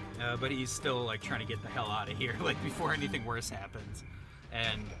a... but he's still, like, trying to get the hell out of here, like, before anything worse happens.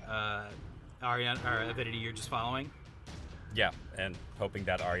 And, Avidity, you're just following? Yeah, and hoping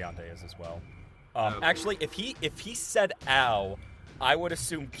that Ariande is as well. Okay. Actually, if he said ow, I would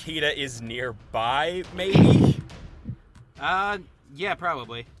assume Kita is nearby, maybe? Yeah,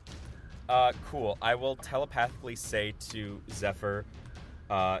 probably. Cool. I will telepathically say to Zephyr,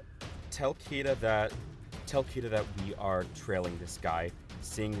 tell Kita that we are trailing this guy,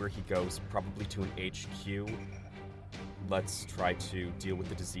 seeing where he goes, probably to an HQ. Let's try to deal with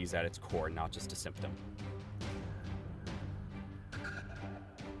the disease at its core, not just a symptom.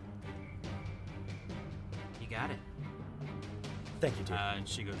 You got it. Thank you, dude. And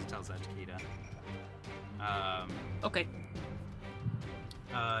she goes and tells that to Kita. Okay.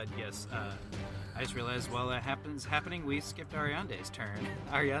 Yes, I just realized while that happening, we skipped Ariande's turn.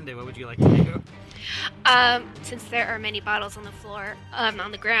 Ariande, what would you like to do? Since there are many bottles on the floor,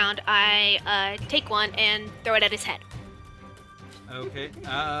 on the ground, I take one and throw it at his head. Okay,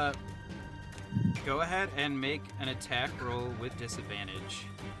 Go ahead and make an attack roll with disadvantage.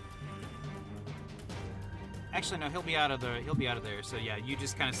 Actually, no, he'll be out of there. So yeah, you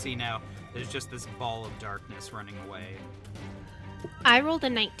just kind of see now. There's just this ball of darkness running away. I rolled a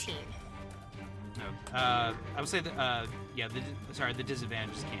 19. No, I would say that. The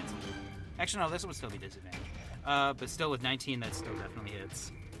disadvantage is canceled. Actually, no, this would still be disadvantage. But still with 19, that still definitely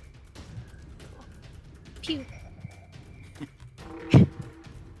hits. Pew.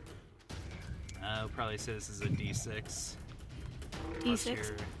 I'll probably say this is a D6.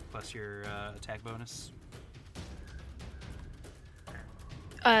 D6. Plus your attack bonus.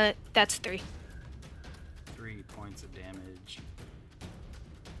 That's 3. 3 points of damage.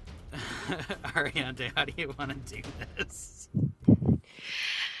 Ariante, how do you want to do this?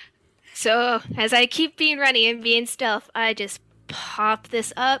 So, as I keep being running and being stealth, I just pop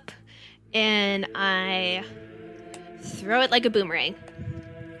this up and I throw it like a boomerang.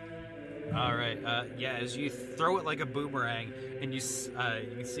 All right. As you throw it like a boomerang, and you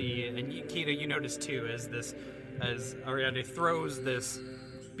see, and Kita, you notice too, as Ariante throws this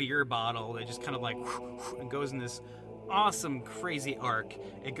beer bottle that just kind of like and goes in this awesome, crazy arc.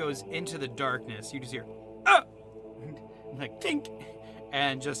 It goes into the darkness. You just hear, ah! Like, tink!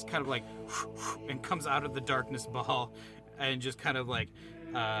 And just kind of like, and comes out of the darkness ball, and just kind of like,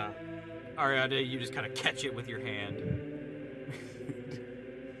 Ariante, you just kind of catch it with your hand.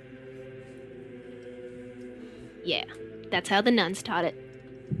 Yeah, that's how the nuns taught it.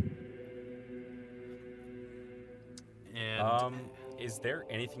 And Is there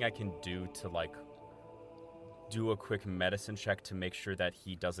anything I can do to, like, do a quick medicine check to make sure that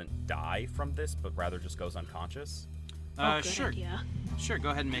he doesn't die from this, but rather just goes unconscious? Good sure. idea. Sure, go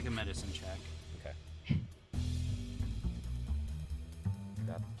ahead and make a medicine check. Okay.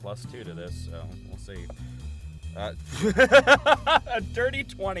 Got +2 to this, so we'll see. A dirty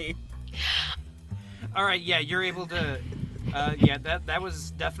 20. All right, yeah, you're able to. That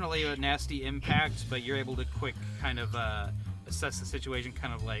was definitely a nasty impact, but you're able to quick kind of assess the situation,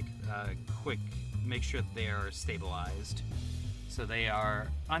 kind of like quick make sure that they are stabilized. So they are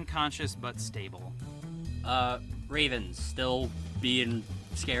unconscious but stable. Ravens still being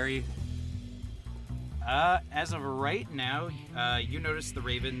scary. As of right now, you notice the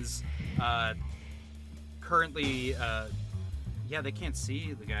ravens currently. They can't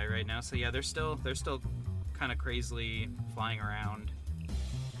see the guy right now. So yeah, they're still kind of crazily flying around.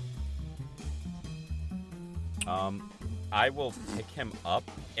 I will pick him up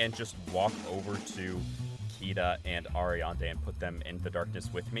and just walk over to Kita and Ariante and put them in the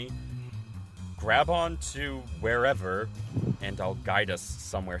darkness with me. Grab on to wherever, and I'll guide us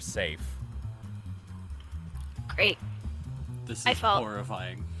somewhere safe. Great. This I is felt-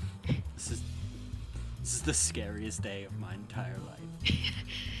 horrifying. This is the scariest day of my entire life.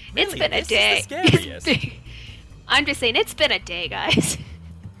 It's been a This day. is the scariest. I'm just saying, it's been a day, guys.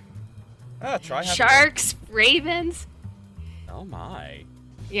 Try having Sharks, ravens. Oh my.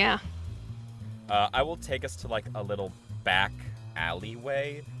 Yeah. I will take us to like a little back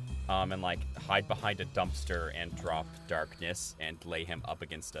alleyway, and like hide behind a dumpster and drop darkness and lay him up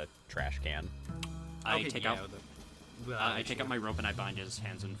against a trash can. I Okay, take yeah, out I I take out my rope and I bind his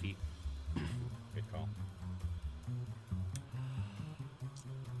hands and feet. Good call.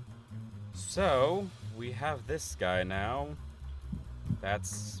 So, we have this guy now.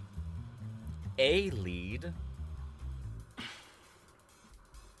 That's a lead.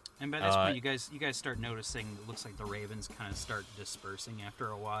 And by this point, you guys start noticing. It looks like the ravens kind of start dispersing after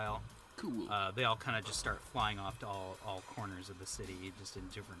a while. Cool. They all kind of just start flying off to all corners of the city, just in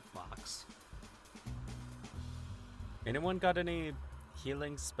different flocks. Anyone got any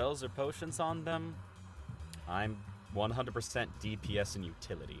healing spells or potions on them? I'm 100% DPS and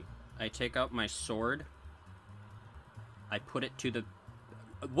utility. I take out my sword. I put it to the.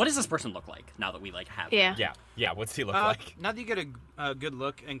 What does this person look like now that we have? Yeah. Yeah, what's he look like? Now that you get a good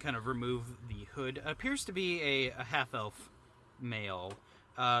look and kind of remove the hood, appears to be a half-elf male.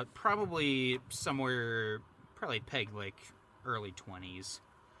 Probably somewhere, pegged like early 20s.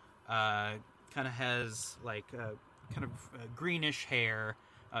 Kind of has kind of greenish hair,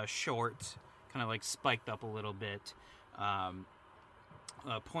 short, kind of like spiked up a little bit.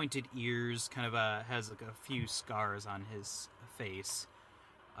 Pointed ears, kind of has like a few scars on his face.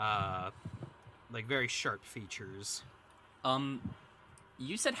 Like very sharp features.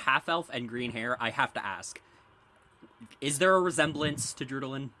 You said half elf and green hair. I have to ask: is there a resemblance to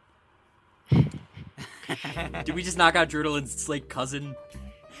Drudolin? Did we just knock out Drudolin's cousin?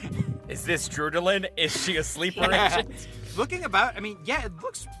 Is this Drudolin? Is she a sleeper agent? Looking about, I mean, yeah, it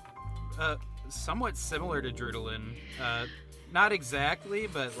looks somewhat similar to Drudolin. not exactly,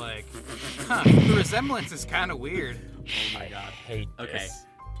 but like, the resemblance is kind of weird. Oh my god. hate Okay. this.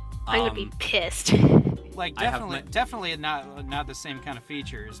 I'm gonna be pissed. Like, I have definitely not the same kind of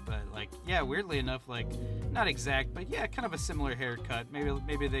features, but like, yeah, weirdly enough, like, not exact, but yeah, kind of a similar haircut.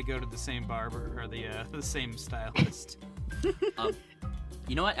 Maybe they go to the same barber or the same stylist.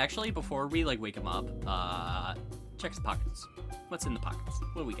 You know what? Actually, before we like wake him up, check his pockets. What's in the pockets?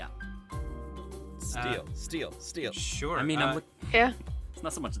 What do we got? Steal. Sure. I mean, Yeah. it's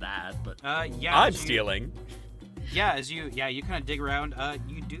not so much that, but yeah. I'm as you- stealing. Yeah, you kind of dig around.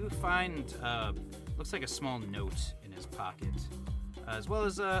 You do find looks like a small note in his pocket, as well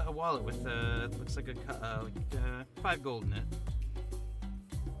as a wallet with looks like 5 gold in it.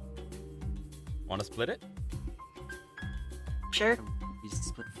 Want to split it? Sure. you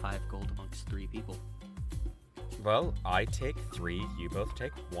split 5 gold amongst 3 people. Well, I take 3, you both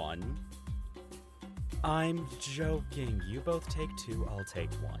take 1. I'm joking. You both take 2, I'll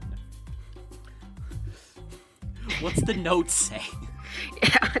take 1. What's the note say?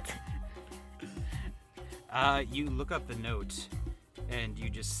 Yeah. You look up the note, and you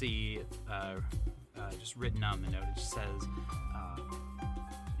just see, just written on the note, it just says,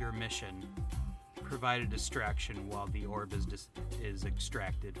 your mission, provide a distraction while the orb is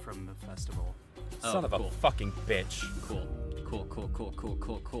extracted from the festival. Oh, Son of cool. a fucking bitch. Cool.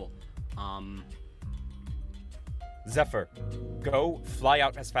 Zephyr, go fly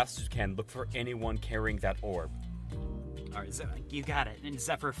out as fast as you can. Look for anyone carrying that orb. All right, you got it. And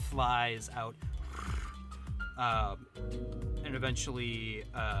Zephyr flies out, and eventually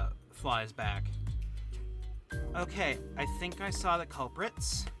flies back. Okay, I think I saw the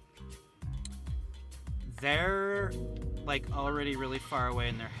culprits. They're like already really far away,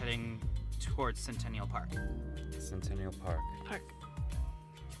 and they're heading towards Centennial Park. Centennial Park. Park.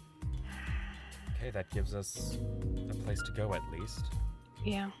 Okay, that gives us a place to go at least.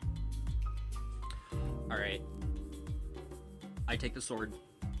 Yeah. All right. I take the sword.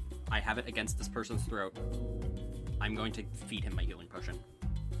 I have it against this person's throat. I'm going to feed him my healing potion.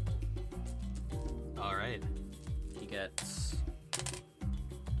 All right. He gets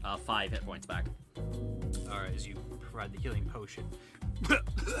 5 hit points back. All right, as you provide the healing potion.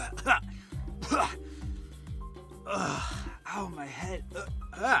 Ow, my head.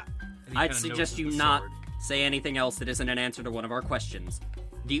 And you I'd kinda suggest notice you the not sword. say anything else that isn't an answer to one of our questions.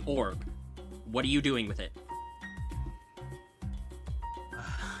 The orb. What are you doing with it?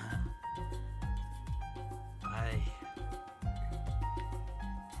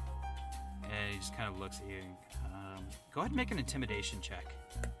 And he just kind of looks at you. And, go ahead and make an intimidation check.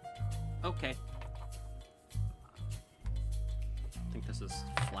 Okay. I think this is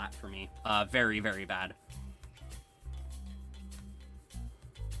flat for me. Very, very bad.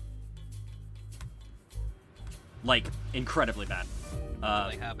 Like, incredibly bad.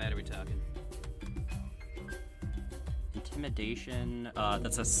 Like, how bad are we talking? Intimidation,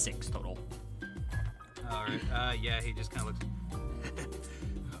 that's a 6 total. All right. Yeah, he just kind of looks.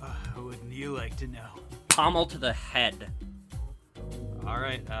 Wouldn't you like to know? Pommel to the head. All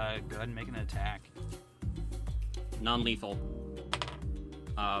right. Go ahead and make an attack. Non-lethal.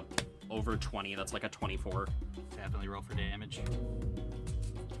 Over 20, that's like a 24. Definitely roll for damage.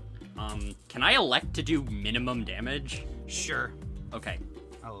 Can I elect to do minimum damage? Sure. Okay.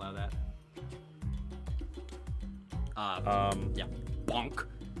 I'll allow that. Yeah. Bonk.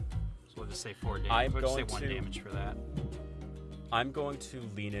 So we'll just say 4 damage. I'm We'll just say going 1 to- damage for that. I'm going to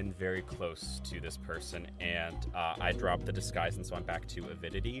lean in very close to this person, and I drop the disguise, and so I'm back to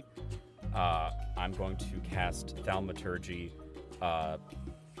avidity. I'm going to cast Thaumaturgy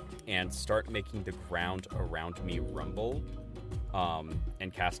and start making the ground around me rumble,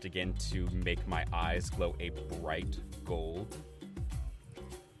 and cast again to make my eyes glow a bright gold.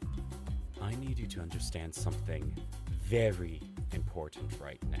 I need you to understand something very important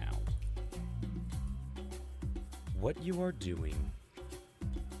right now. What you are doing,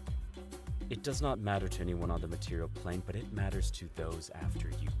 it does not matter to anyone on the material plane, but it matters to those after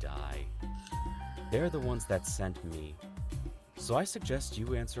you die. They're the ones that sent me. So I suggest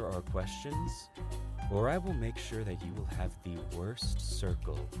you answer our questions, or I will make sure that you will have the worst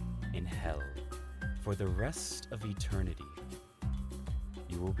circle in hell for the rest of eternity.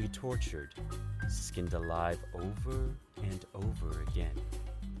 You will be tortured, skinned alive over and over again.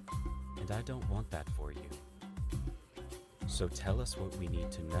 And I don't want that for you. So tell us what we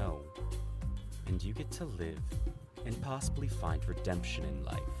need to know, and you get to live and possibly find redemption in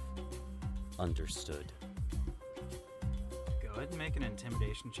life. Understood? Go ahead and make an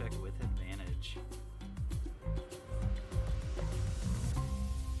intimidation check with advantage.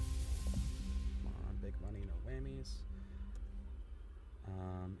 Come on, big money, no whammies.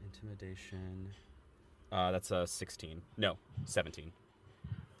 intimidation. That's a 16. No, 17.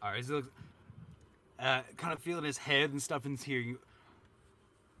 All right, so kind of feeling his head and stuff in here.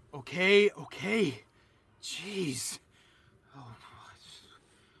 Okay. Jeez. Oh,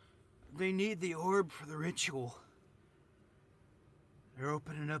 they need the orb for the ritual. They're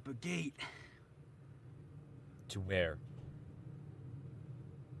opening up a gate. To where?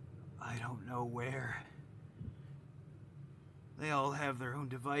 I don't know where. They all have their own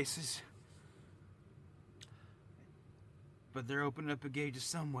devices. But they're opening up a gate to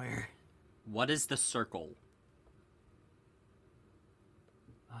somewhere. What is the circle?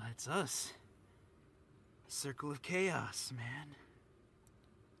 It's us. Circle of Chaos, man.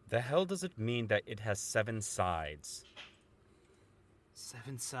 The hell does it mean that it has 7 sides?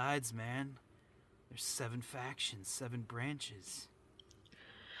 7 sides, man. There's 7 factions, 7 branches.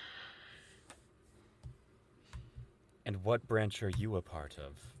 And what branch are you a part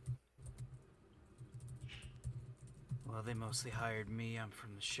of? Well, they mostly hired me. I'm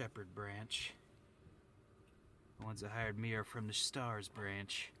from the Shepherd branch. The ones that hired me are from the Stars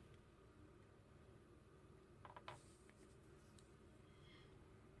branch.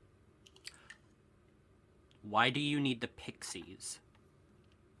 Why do you need the pixies?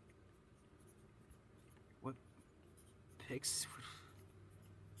 What? Pigs?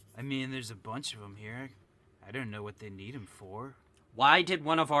 I mean, there's a bunch of them here. I don't know what they need them for. Why did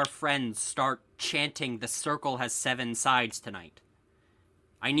one of our friends start chanting the circle has 7 sides tonight?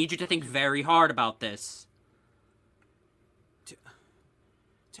 I need you to think very hard about this.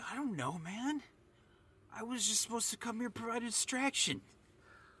 I don't know, man. I was just supposed to come here and provide a distraction.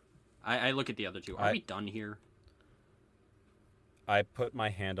 I look at the other two. Are we done here? I put my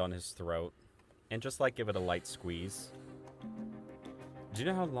hand on his throat and just give it a light squeeze. Do you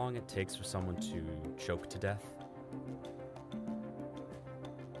know how long it takes for someone to choke to death?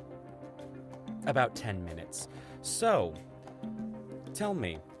 About 10 minutes. So, tell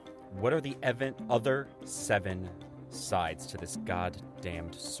me, what are the other 7 sides to this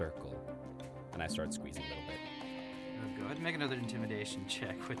goddamned circle? And I start squeezing a little bit. Oh, go ahead and make another intimidation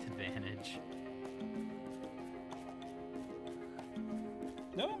check with advantage.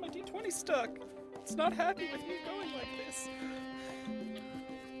 No, my D20's stuck. It's not happy with me going like this.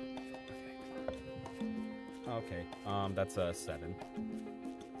 Okay, that's a 7.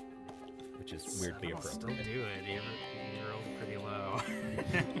 Which is weirdly I'll still appropriate. do it. You rolled pretty low.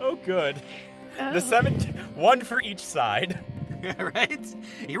 Oh, good. The 7, 1 for each side. Right?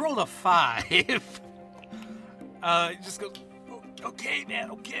 He rolled a 5. Just goes, okay, man,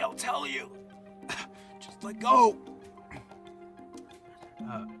 okay, I'll tell you. Just let go.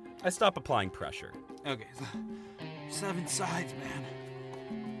 I stop applying pressure. Okay, so 7 sides, man.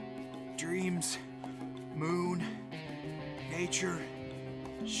 Dreams, moon, nature,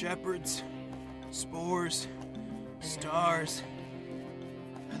 shepherds, spores, stars,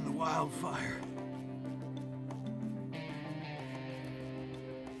 and the wildfire.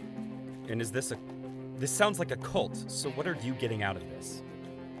 And is this this sounds like a cult, so what are you getting out of this?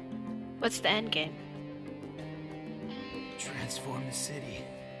 What's the end game? Transform the city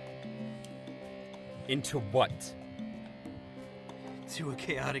Into what? to a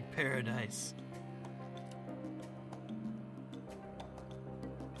chaotic paradise.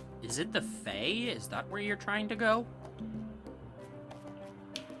 Is it the Fae? Is that where you're trying to go?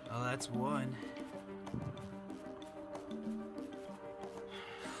 Oh, that's one.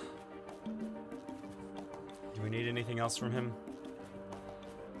 Do we need anything else from him?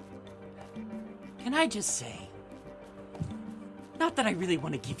 Can I just say, not that I really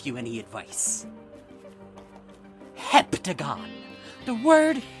want to give you any advice. Heptagon. The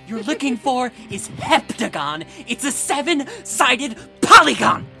word you're looking for is heptagon. It's a 7-sided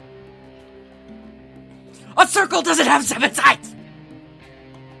polygon. A circle doesn't have 7 sides.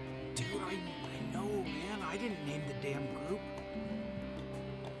 Dude, I know, man. I didn't name the damn group.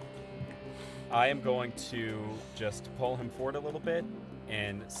 I am going to just pull him forward a little bit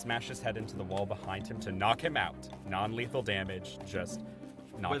and smash his head into the wall behind him to knock him out. Non-lethal damage, just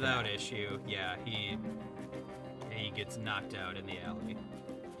knock him Without out. issue, yeah, he gets knocked out in the alley.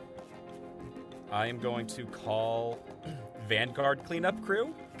 I am going to call Vanguard cleanup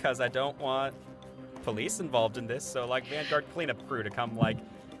crew, because I don't want police involved in this, so Vanguard cleanup crew to come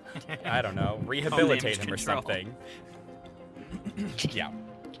I don't know, rehabilitate him or control. something. Yeah.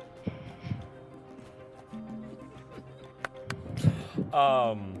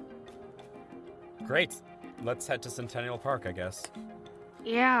 Great. Let's head to Centennial Park, I guess.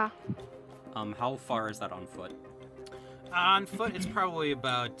 Yeah. How far is that on foot? On foot, it's probably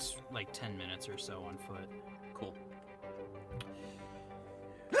about 10 minutes or so on foot. Cool.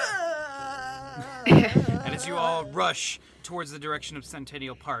 And as you all rush towards the direction of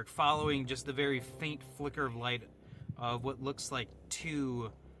Centennial Park, following just the very faint flicker of light of what looks like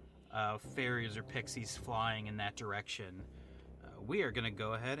two fairies or pixies flying in that direction, we are going to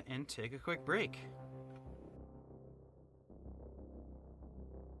go ahead and take a quick break.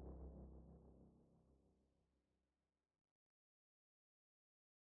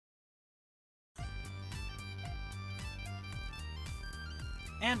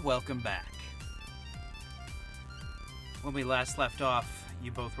 And welcome back. When we last left off,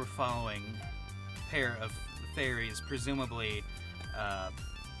 you both were following a pair of fairies, presumably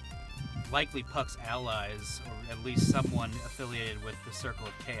likely Puck's allies, or at least someone affiliated with the Circle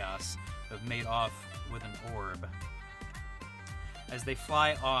of Chaos, who have made off with an orb. As they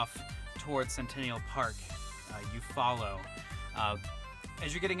fly off towards Centennial Park, you follow.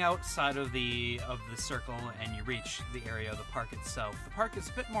 As you're getting outside of the circle and you reach the area of the park itself, the park is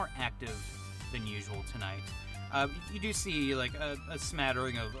a bit more active than usual tonight. You do see like a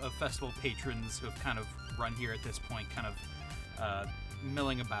smattering of festival patrons who have kind of run here at this point, kind of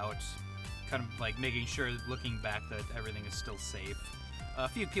milling about, kind of like making sure, looking back, that everything is still safe. A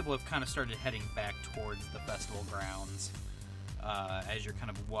few people have kind of started heading back towards the festival grounds as you're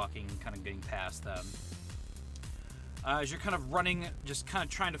kind of walking, kind of getting past them. As you're kind of running, just kind of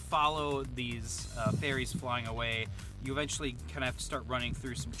trying to follow these fairies flying away, you eventually kind of have to start running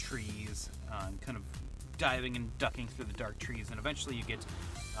through some trees, and kind of diving and ducking through the dark trees, and eventually you get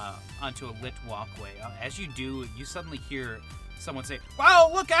onto a lit walkway. As you do, you suddenly hear someone say,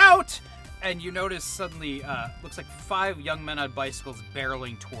 "Wow, look out!" And you notice suddenly, looks like 5 young men on bicycles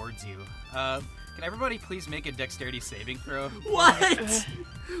barreling towards you. Can everybody please make a dexterity saving throw? What?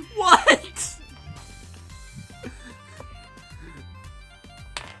 What?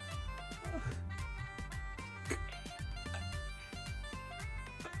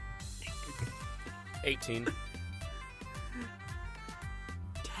 $18.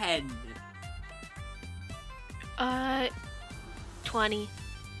 10. 20.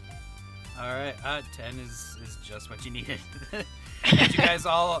 Alright, 10 is just what you needed. As you guys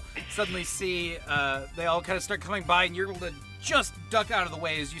all suddenly see, they all kind of start coming by, and you're able to just duck out of the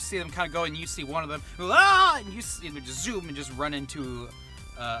way as you see them kind of go, and you see one of them, and you see them just zoom and just run into,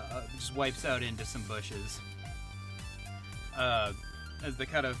 just wipes out into some bushes. As they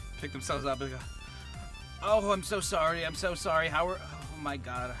kind of pick themselves up and go, "Oh, I'm so sorry, oh my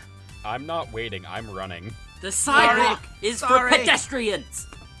god." I'm not waiting, I'm running. The sidewalk is for pedestrians!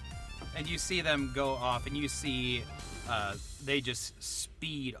 And you see them go off, and you see they just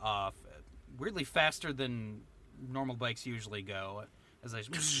speed off, weirdly faster than normal bikes usually go, as they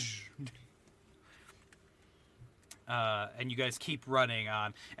and you guys keep running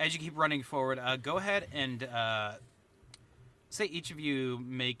on. As you keep running forward, go ahead and say each of you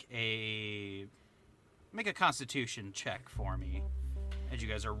make a Constitution check for me as you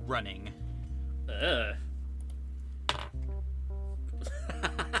guys are running.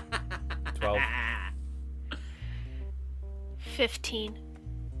 12. 15.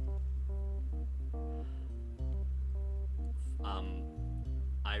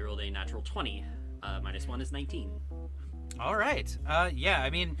 I rolled a natural 20. -1 is 19. All right. Yeah, I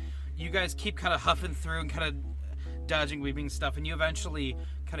mean, you guys keep kind of huffing through and kind of dodging, weaving stuff, and you eventually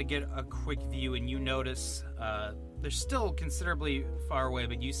kind of get a quick view, and you notice they're still considerably far away,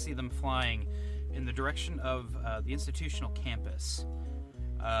 but you see them flying in the direction of the institutional campus,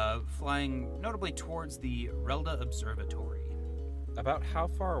 flying notably towards the Relda Observatory. About how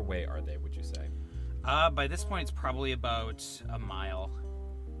far away are they, would you say? By this point, it's probably about a mile.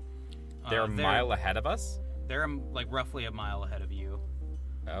 They're a mile ahead of us? They're like roughly a mile ahead of you.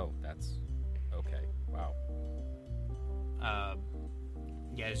 Oh, that's okay. Wow.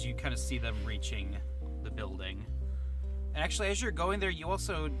 Yeah, as you kind of see them reaching the building. And actually, as you're going there, you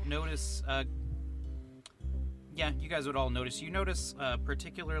also notice, you guys would all notice. You notice,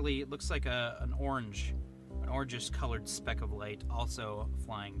 particularly, it looks like an orangish-colored speck of light also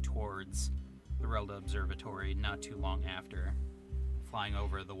flying towards the Relda Observatory not too long after, flying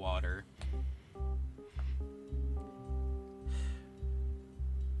over the water.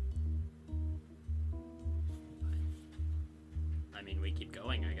 I mean, we keep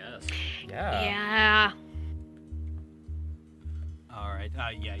going, I guess. Yeah. All right.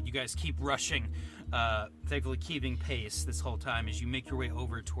 You guys keep rushing, thankfully keeping pace this whole time as you make your way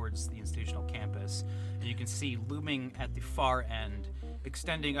over towards the institutional campus. And you can see looming at the far end,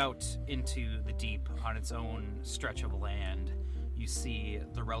 extending out into the deep on its own stretch of land, you see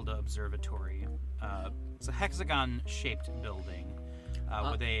the Relda Observatory. It's a hexagon-shaped building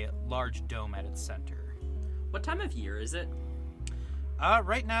with a large dome at its center. What time of year is it?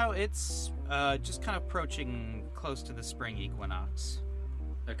 Right now it's just kind of approaching close to the spring equinox.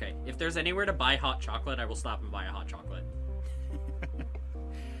 Okay. If there's anywhere to buy hot chocolate, I will stop and buy a hot chocolate.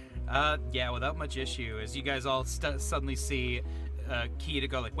 Yeah, without much issue, as you guys all suddenly see Key to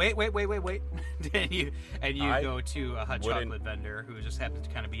go like, wait, and you go to a hot chocolate vendor who just happens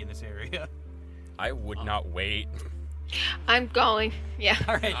to kind of be in this area. I would not wait. I'm going. Yeah.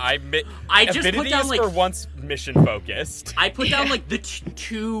 All right. I just put down, like, for once mission focused. I put down like the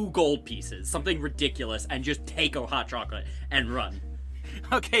 2 gold pieces, something ridiculous, and just take a hot chocolate and run.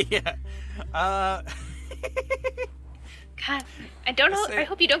 Okay, yeah. God, I don't know. I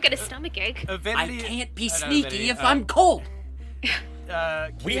hope you don't get a stomach ache. Avidity, I can't be Avidity, sneaky if I'm cold.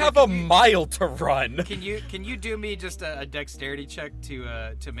 We have a mile to run. Can you do me just a dexterity check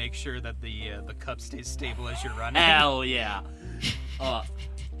to make sure that the cup stays stable as you're running? Hell yeah.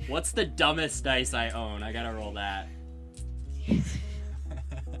 What's the dumbest dice I own? I gotta roll that.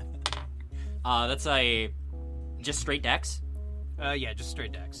 That's a just straight dex. Yeah, just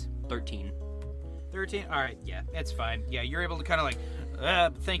straight dex. 13. 13? Alright, yeah, it's fine. Yeah, you're able to kind of like,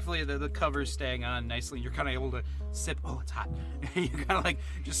 thankfully the cover's staying on nicely. You're kind of able to sip. Oh, it's hot. You're kind of like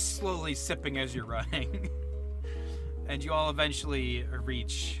just slowly sipping as you're running. And you all eventually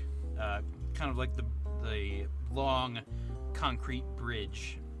reach kind of like the long concrete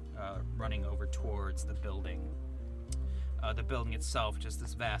bridge running over towards the building. The building itself, just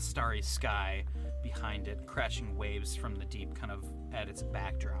this vast starry sky behind it, crashing waves from the deep kind of at its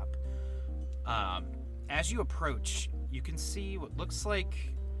backdrop. As you approach, you can see what looks like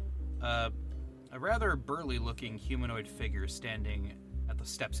a rather burly-looking humanoid figure standing at the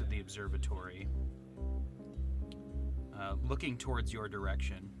steps of the observatory, looking towards your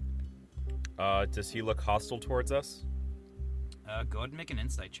direction. Does he look hostile towards us? Go ahead and make an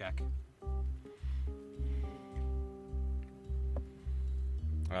insight check.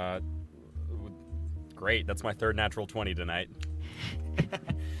 Great. That's my third natural 20 tonight.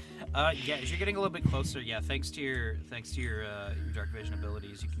 Yeah, as you're getting a little bit closer, yeah, thanks to your dark vision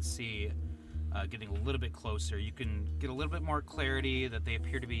abilities, you can see, getting a little bit closer, you can get a little bit more clarity that they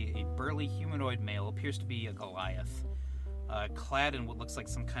appear to be a burly humanoid male, appears to be a Goliath, clad in what looks like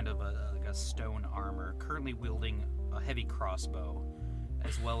some kind of like a stone armor, currently wielding a heavy crossbow,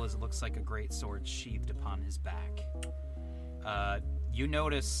 as well as it looks like a great sword sheathed upon his back. You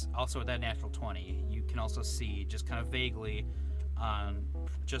notice also with that natural 20, you can also see just kind of vaguely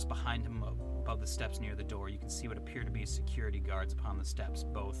just behind him above the steps near the door, you can see what appear to be security guards upon the steps,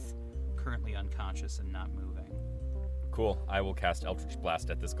 both currently unconscious and not moving. Cool. I will cast Eldritch Blast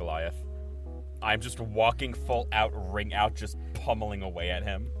at this Goliath. I'm just walking full out, ring out, just pummeling away at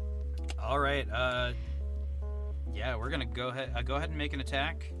him. All right. Yeah, we're gonna go ahead and make an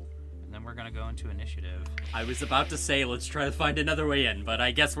attack, and then we're gonna go into initiative. I was about to say let's try to find another way in, but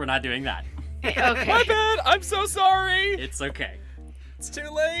I guess we're not doing that. Okay. My bad. I'm so sorry. It's okay. It's too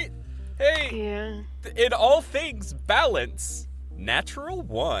late. Hey. Yeah. In all things, balance. Natural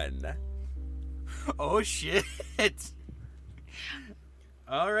 1. Oh shit!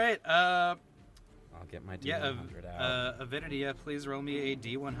 All right. I'll get my D100 out. Avidity, yeah, please roll me a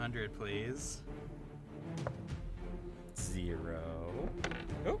D100, please. 0.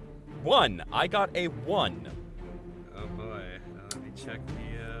 Oh, 1. I got a 1. Oh boy. Let me check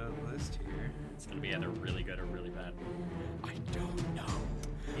the list here. It's gonna be either really good or really bad. I don't know.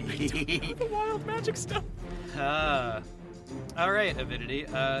 The wild magic stuff. All right, Avidity.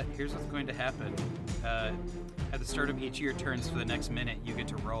 Here's what's going to happen. At the start of each of your turns for the next minute, you get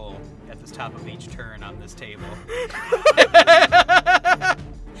to roll at the top of each turn on this table.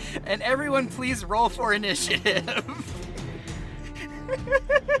 And everyone, please roll for initiative.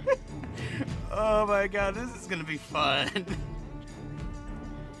 Oh my god, this is gonna be fun.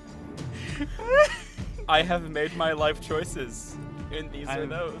 I have made my life choices, and these are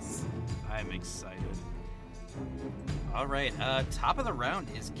those. I'm excited. All right, top of the round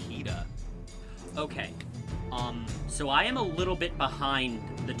is Kita. Okay. So I am a little bit behind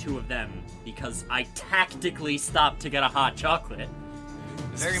the two of them because I tactically stopped to get a hot chocolate.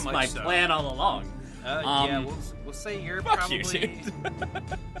 Very This is much my so. plan all along. Yeah, we'll say you're Fuck probably. you, dude.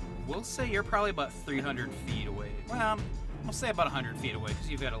 We'll say you're probably about 300 feet away. Well, we'll say about 100 feet away because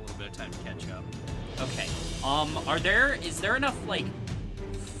you've got a little bit of time to catch up. Okay. Is there enough like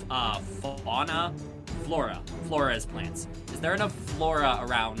flora as plants? Is there enough flora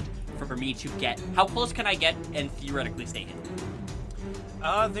around for me to get? How close can I get and theoretically stay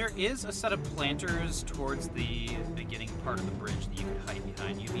hidden? There is a set of planters towards the beginning part of the bridge that you could hide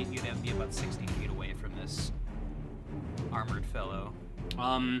behind. You'd have to be about 60 feet away from this armored fellow.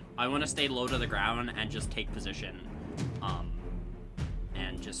 I want to stay low to the ground and just take position.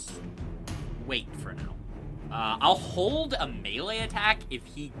 just wait for now. I'll hold a melee attack if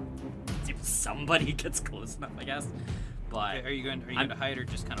somebody gets close enough, I guess. But Okay, are you going to hide or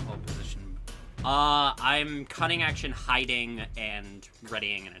just kind of hold position? I'm cunning action, hiding, and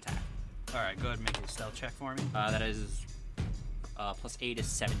readying an attack. All right, go ahead and make a stealth check for me. That is plus 8 is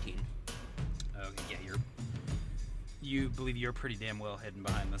 17. Okay, yeah, you believe you're pretty damn well hidden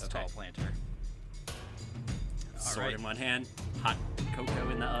behind this tall planter. All Sword right. in one hand, hot cocoa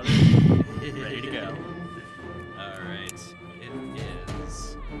in the other, ready to go. All right, it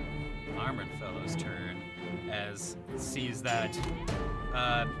is Armored Fellow's turn. As it sees that,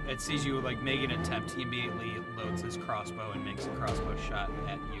 it sees you like make an attempt. He immediately loads his crossbow and makes a crossbow shot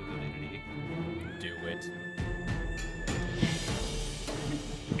at you, Avidity. Do it.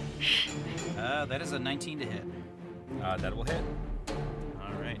 That is a 19 to hit. That will hit.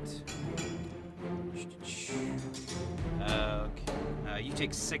 All right. Okay. You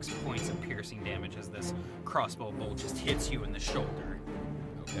take 6 points of piercing damage as this crossbow bolt just hits you in the shoulder.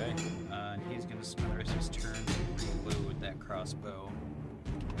 Okay. And he's going to spend the rest of his turn to reload that crossbow.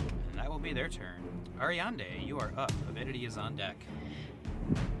 And that will be their turn. Ariande, you are up. Avidity is on deck.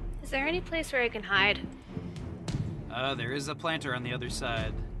 Is there any place where I can hide? There is a planter on the other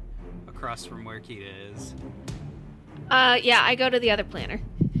side, across from where Kita is. Yeah, I go to the other planter.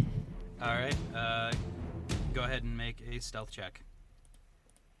 All right. Go ahead and make a stealth check.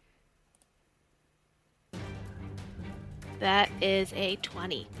 That is a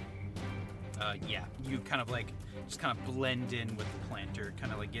 20. Yeah, you kind of just kind of blend in with the planter,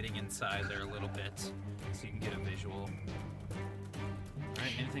 kind of like getting inside there a little bit, so you can get a visual. All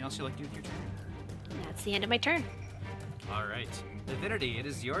right. Anything else you'd like to do with your turn? That's the end of my turn. All right. Divinity, it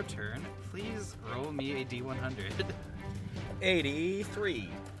is your turn. Please roll me a D100. 83.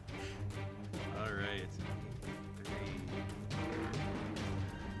 All right. 3.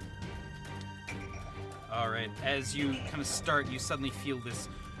 All right. As you kind of start, you suddenly feel this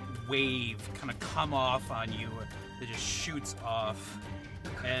wave kind of come off on you that just shoots off,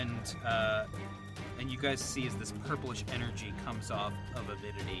 and you guys see as this purplish energy comes off of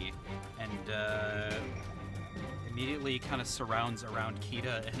Avidity, and immediately kind of surrounds around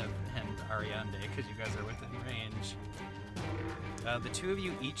Kita and Ariande because you guys are within range. The two of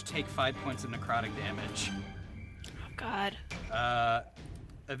you each take 5 points of necrotic damage. Oh, God.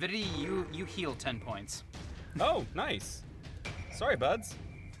 Avidity, you heal 10 points. Oh, nice. Sorry, buds.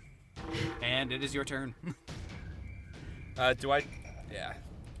 And it is your turn. Yeah.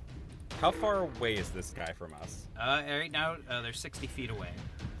 How far away is this guy from us? Right now, they're 60 feet away.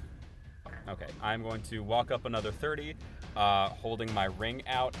 Okay, I'm going to walk up another 30, holding my ring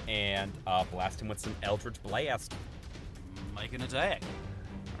out, and blast him with some Eldritch Blast. Make an attack.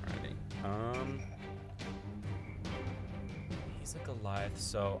 Alrighty. He's a Goliath,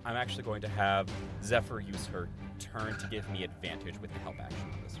 so I'm actually going to have Zephyr use her turn to give me advantage with the help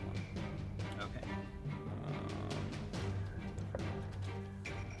action on this one. Okay.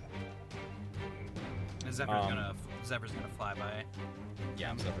 Zephyr's gonna fly by.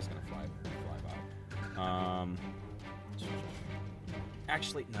 Yeah, Zephyr's gonna fly by.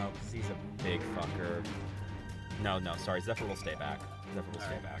 Actually, no, because he's a big fucker. No, sorry, Zephyr will stay back.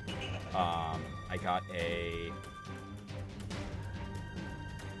 I got a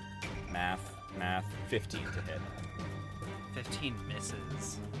math 15 to hit. 15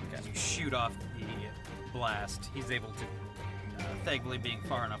 misses. Okay. As you shoot off the blast, he's able to, thankfully being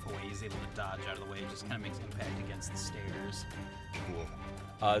far enough away, he's able to dodge out of the way. It just kind of makes impact against the stairs. Cool.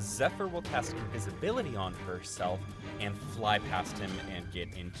 Zephyr will cast invisibility on herself and fly past him and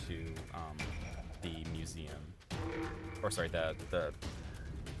get into the museum. Or sorry, the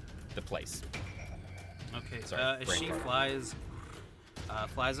place. Okay. Sorry, As brain she fart.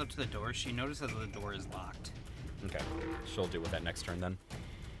 flies up to the door, she notices that the door is locked. Okay, she'll deal with that next turn then.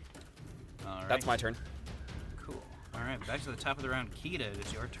 All right. That's my turn. Cool. All right, back to the top of the round. Kita, it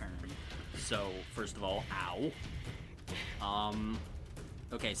is your turn. So, first of all, ow.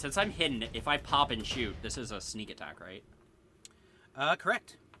 Okay, since I'm hidden, if I pop and shoot, this is a sneak attack, right?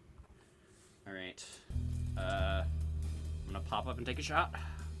 Correct. Alright. I'm gonna pop up and take a shot.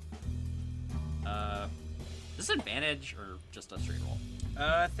 Disadvantage or just a straight roll?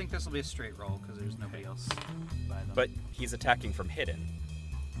 I think this will be a straight roll because there's nobody else by them. But he's attacking from hidden.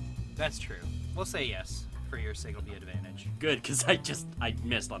 That's true. We'll say yes. For your sake, it'll be advantage. Good, because I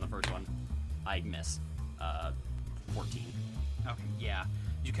missed on the first one. I missed. 14. Okay, yeah.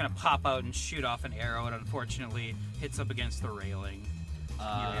 You kind of pop out and shoot off an arrow, and unfortunately hits up against the railing.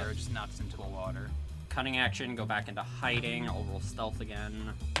 Your arrow just knocks into the water. Cunning action, go back into hiding. I'll roll stealth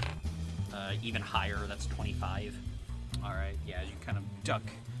again. Even higher, that's 25. All right, yeah, you kind of duck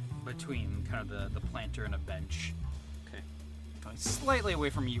between kind of the planter and a bench. Okay. Slightly away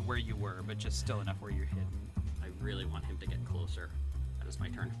from you where you were, but just still enough where you're hidden. I really want him to get closer. That is my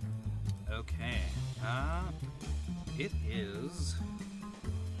turn. Okay. It is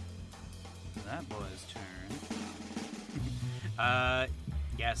that boy's turn.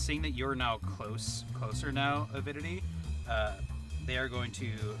 Yeah, seeing that you're now closer now, Avidity, they are going to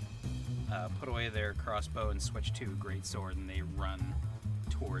put away their crossbow and switch to greatsword, and they run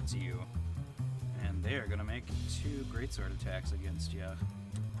towards you. And they are going to make 2 greatsword attacks against you.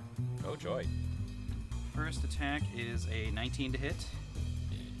 Oh joy. First attack is a 19 to hit.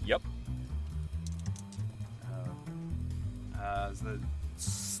 Yep. As the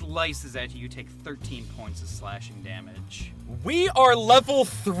slices at you, you take 13 points of slashing damage. We are level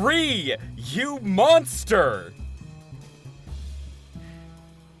 3, you monster!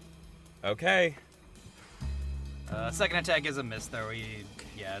 Okay. Second attack is a miss, though.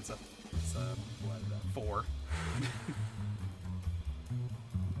 It's a 4.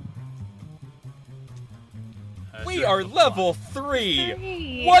 We sure, are go level 3!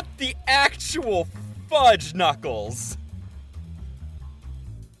 Three. What the actual fudge knuckles?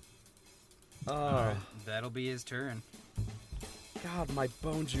 on. That'll be his turn. God, my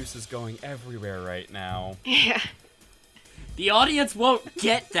bone juice is going everywhere right now. Yeah. The audience won't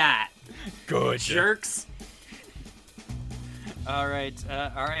get that. Good. Jerks. All right,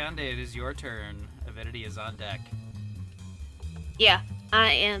 Ariande, it is your turn. Avidity is on deck. Yeah,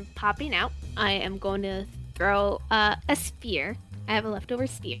 I am popping out. I am going to throw a spear. I have a leftover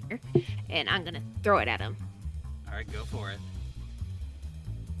spear, and I'm going to throw it at him. All right, go for it.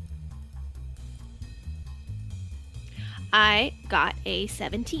 I got a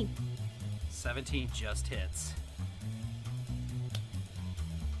 17. 17 just hits.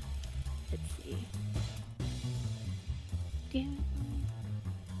 Let's see. Damn.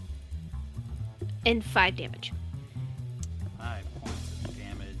 And 5 damage. 5 points of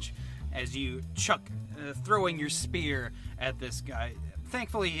damage as you chuck, throwing your spear at this guy.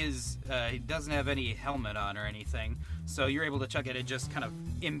 Thankfully, he doesn't have any helmet on or anything, so you're able to chuck it. It just kind of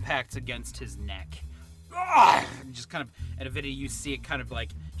impacts against his neck. Just kind of, at Avidity, you see it kind of like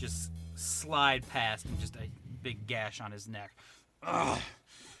just slide past and just a big gash on his neck. Ugh.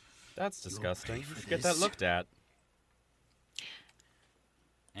 That's disgusting. pay You for should get this. that looked at.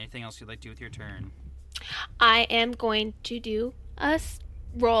 Anything else you'd like to do with your turn? I am going to do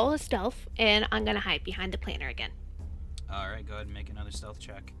roll a stealth, and I'm going to hide behind the planter again. All right, go ahead and make another stealth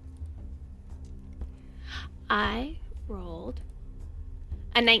check. I rolled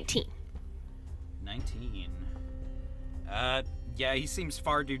a 19. 19. Yeah, he seems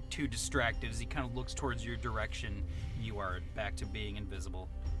far too distracted as he kind of looks towards your direction. You are back to being invisible.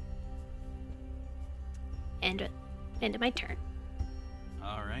 End of my turn.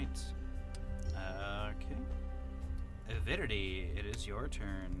 All right. Okay. Avidity, it is your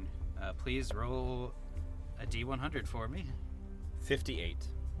turn. Please roll a D100 for me. 58.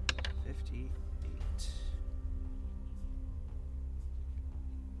 58.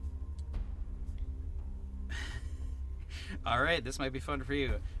 All right, this might be fun for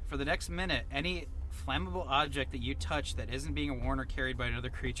you. For the next minute, any flammable object that you touch that isn't being worn or carried by another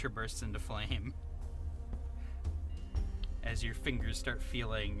creature bursts into flame. As your fingers start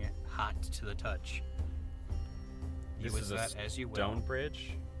feeling hot to the touch. This Use is a that as you will. stone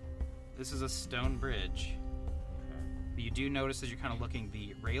bridge? This is a stone bridge. But you do notice as you're kind of looking,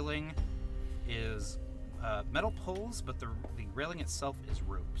 the railing is metal poles, but the railing itself is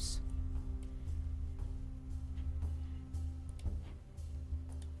ropes.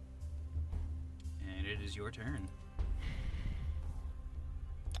 And it is your turn.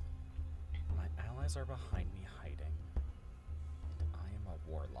 My allies are behind me hiding. And I am a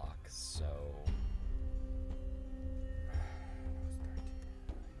warlock, so...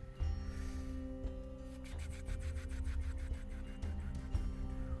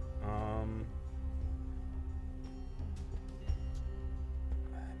 I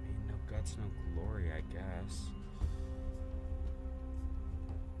mean, no guts, no glory, I guess.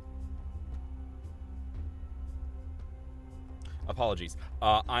 Apologies.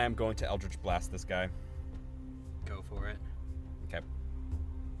 I am going to Eldritch Blast this guy. Go for it. Okay.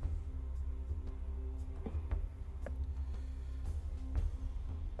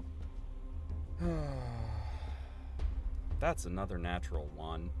 That's another natural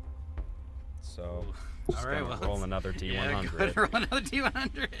 1. So, just All right, gonna well, roll let's- another D100. Yeah, go ahead and roll another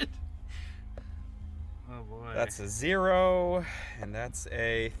D100. Oh boy. That's a 0, and that's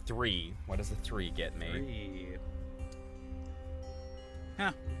a 3. What does a 3 get me? 3.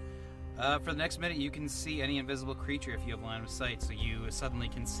 Huh. For the next minute, you can see any invisible creature if you have line of sight, so you suddenly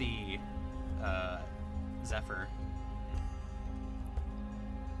can see Zephyr.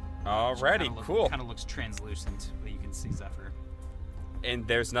 Alrighty, cool. Kind of looks translucent, but you can see Zephyr. And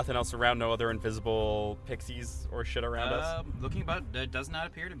there's nothing else around, no other invisible pixies or shit around us? Looking about, it does not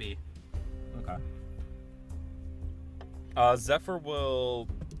appear to be. Okay. Zephyr will...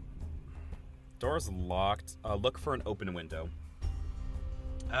 Door's locked. Look for an open window.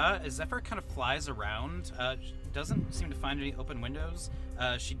 As Zephyr kind of flies around, she doesn't seem to find any open windows.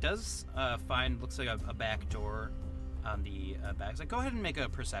 She does find, looks like a back door on the back. So go ahead and make a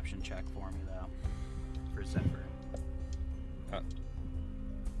perception check for me, though, for Zephyr.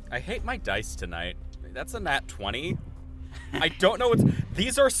 I hate my dice tonight. That's a nat 20. I don't know what's...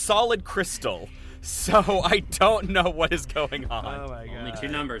 These are solid crystal, so I don't know what is going on. Oh my god. Only 2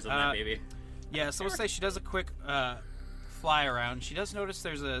 numbers on that, baby. Yeah, so we'll say she does a quick fly around. She does notice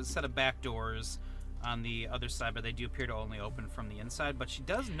there's a set of back doors on the other side, but they do appear to only open from the inside. But she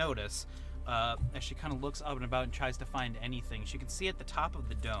does notice, as she kind of looks up and about and tries to find anything, she can see at the top of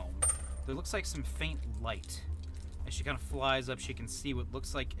the dome, there looks like some faint light. As she kind of flies up, she can see what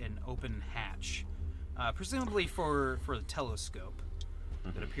looks like an open hatch, presumably for the telescope.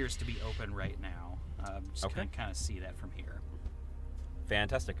 That appears to be open right now. Just Okay. kind of see that from here.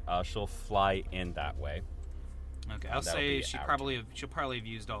 Fantastic. She'll fly in that way. Okay, I'll That'll say be she'll out. probably have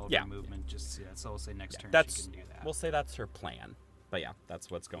used all of Yeah. her movement. Just yeah, so I'll say next turn That's... she can do that. We'll say that's her plan. But yeah,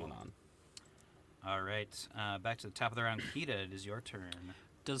 that's what's going on. All right, back to the top of the round. Kita, it is your turn.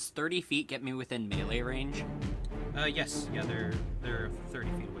 Does 30 feet get me within melee range? Yes, yeah, they're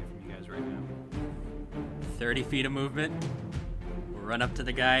 30 feet away from you guys right now. 30 feet of movement. We'll run up to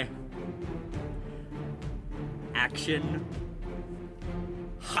the guy. Action.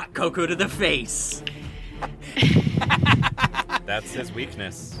 Hot cocoa to the face. That's his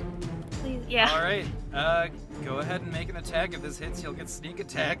weakness. Please, yeah. All right, go ahead and make an attack. If this hits, you'll get sneak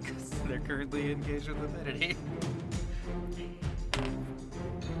attack. 'Cause they're currently engaged with avidity.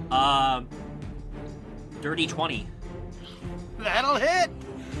 Dirty 20. That'll hit.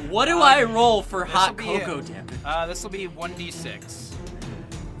 What do I roll for hot this'll be cocoa it. damage? This will be 1d6.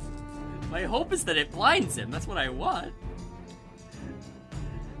 My hope is that it blinds him. That's what I want.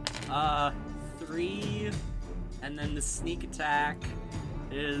 3, and then the sneak attack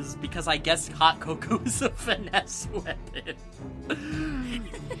is because I guess hot cocoa is a finesse weapon.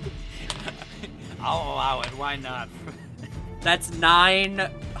 I'll allow it. Why not? That's 9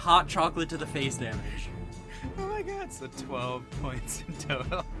 hot chocolate to the face damage. Oh my god, so 12 points in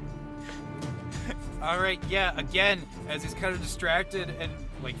total. Alright, yeah, again, as he's kind of distracted and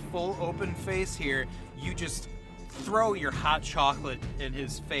like full open face here, you just throw your hot chocolate in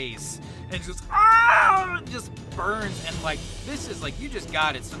his face and just burns, and like this is like you just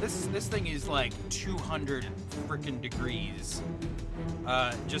got it, so this thing is like 200 freaking degrees.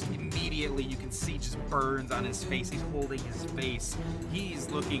 Just immediately you can see just burns on his face. He's holding his face. He's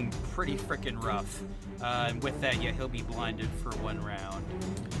looking pretty freaking rough. And with that, yeah, he'll be blinded for 1 round.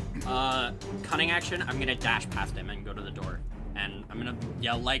 Cunning action, I'm gonna dash past him and go to the door. And I'm gonna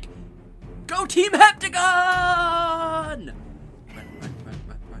yell like, "Go Team Heptagon!" Run.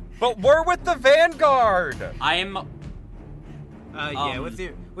 But we're with the Vanguard! I'm... Yeah, with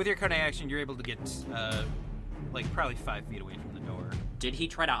your cunning action, you're able to get, like, probably 5 feet away from the door. Did he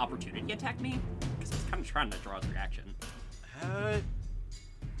try to opportunity attack me? Because he's kind of trying to draw his reaction.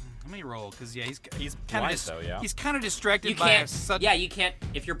 Let me roll, because, yeah, he's blind, kind of though, yeah. He's kind of distracted You by a can't... sudden... Yeah, you can't...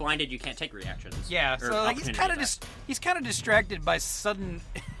 If you're blinded, you can't take reactions. Yeah, Or so like, opportunity he's attack. kind of distracted by sudden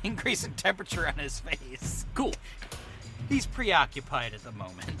increase in temperature on his face. Cool. He's preoccupied at the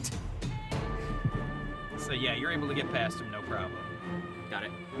moment. So yeah, you're able to get past him, no problem. Got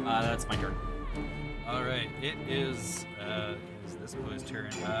it. That's my turn. All right, it is this boy's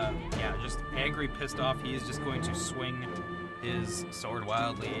turn. Yeah, just angry, pissed off. He is just going to swing his sword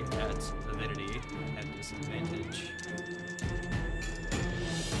wildly at Avidity at disadvantage.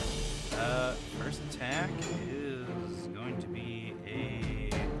 First attack is going to be a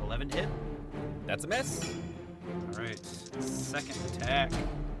 11 hit. That's a miss. All right, second attack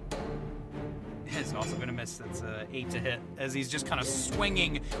is also going to miss. That's 8 to hit, as he's just kind of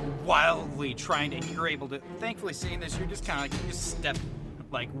swinging wildly, trying to. You're able to. Thankfully, seeing this, you're just kind of like you just step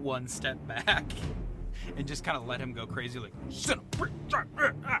like 1 step back and just kind of let him go crazy, like.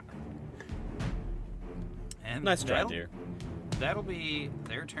 And Nice try, dear. That'll be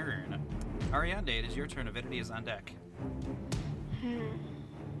their turn. Ariande, it is your turn. Avidity is on deck.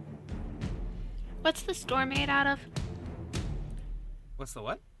 What's the door made out of? What's the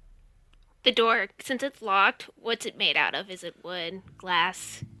what? The door, since it's locked, what's it made out of? Is it wood,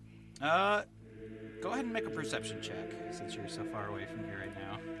 glass? Go ahead and make a perception check, since you're so far away from here right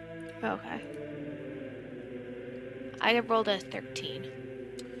now. Okay. I rolled a 13.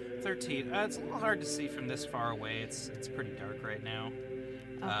 13. It's a little hard to see from this far away. It's pretty dark right now.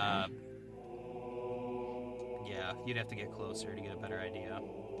 Okay. Yeah, you'd have to get closer to get a better idea.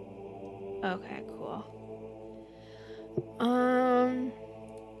 Okay, cool.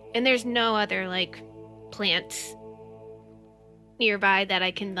 And there's no other, like, plants nearby that I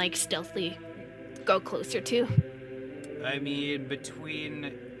can, like, stealthily go closer to. I mean,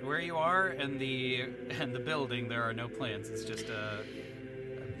 between where you are and the building, there are no plants. It's just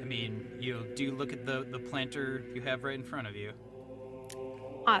I mean, you do look at the planter you have right in front of you.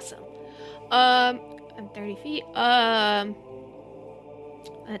 Awesome. I'm 30 feet.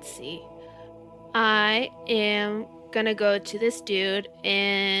 Let's see. I am gonna go to this dude,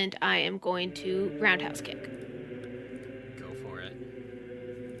 and I am going to roundhouse kick. Go for it.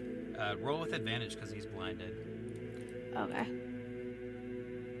 Roll with advantage because he's blinded. Okay.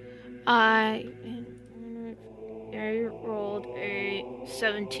 I rolled a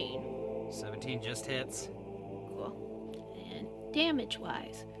 17. 17 just hits. Cool. And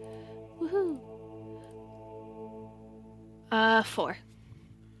damage-wise, woohoo. 4. 4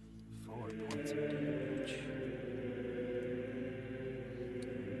 points of damage.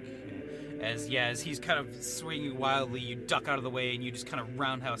 Okay. As he's kind of swinging wildly, you duck out of the way and you just kind of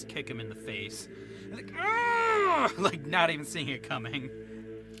roundhouse kick him in the face. Like, "Argh!" Like not even seeing it coming.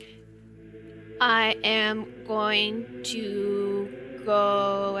 I am going to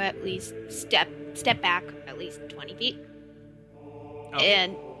go at least step back at least 20 feet. Okay.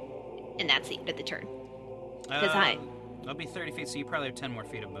 And that's the end of the turn. Because That'll be 30 feet, so you probably have 10 more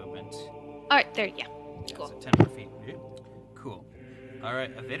feet of movement. Alright, there, yeah. Yeah, Cool. so 10 more feet. Yeah. Cool.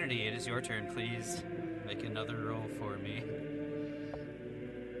 Alright, Avidity, it is your turn. Please make another roll for me.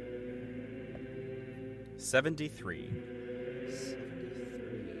 73. 73.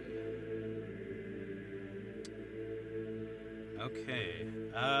 Okay.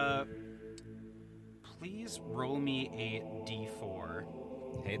 Please roll me a d4.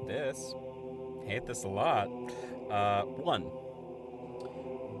 Hate this. Hate this a lot. 1.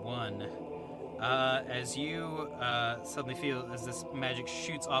 1. As you suddenly feel as this magic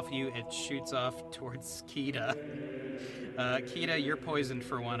shoots off you, it shoots off towards Kita. Kita, you're poisoned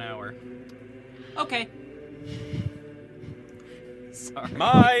for 1 hour. Okay.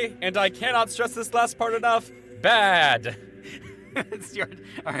 Sorry. And I cannot stress this last part enough, bad. It's your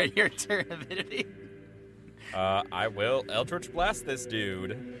turn, Avidity. I will Eldritch Blast this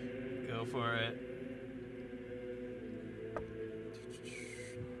dude. Go for it.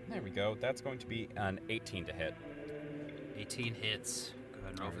 There we go. That's going to be an 18 to hit. 18 hits. Go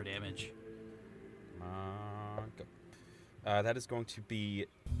ahead and roll for damage. Go. That is going to be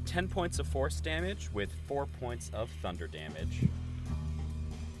 10 points of force damage with 4 points of thunder damage.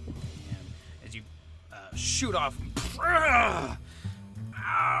 And as you shoot off, ow!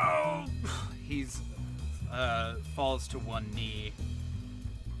 He's falls to one knee.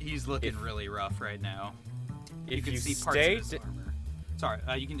 He's looking really rough right now. You can see parts of his armor. Sorry,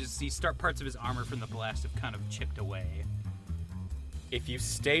 you can just see parts of his armor from the blast have kind of chipped away. If you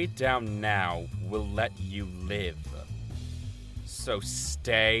stay down now, we'll let you live. So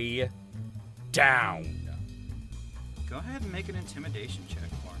stay down. Go ahead and make an intimidation check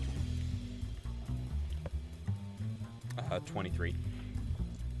for me. 23.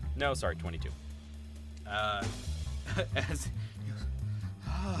 No, sorry, 22. As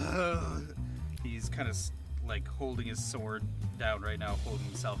he's kind of like holding his sword down right now, holding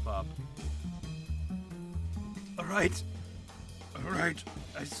himself up. All right,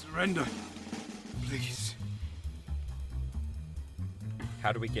 I surrender. Please.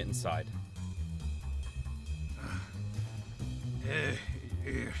 How do we get inside?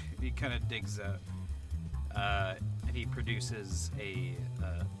 He kind of digs out, and he produces a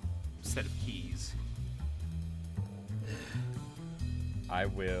set of keys. I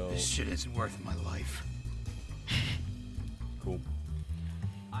will... This shit isn't worth my life. Cool.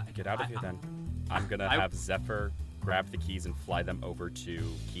 Get out of here then. I'm gonna have Zephyr grab the keys and fly them over to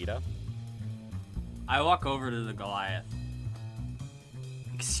Kita. I walk over to the Goliath.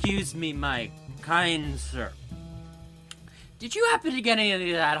 Excuse me, my kind sir. Did you happen to get any of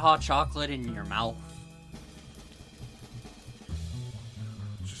that hot chocolate in your mouth?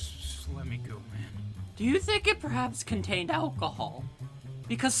 Just let me go, man. Do you think it perhaps contained alcohol?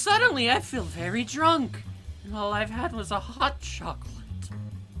 Because suddenly I feel very drunk, and all I've had was a hot chocolate.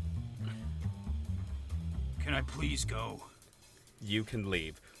 Can I please go? You can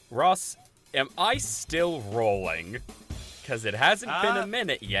leave. Ross, am I still rolling? because it hasn't been a Ah.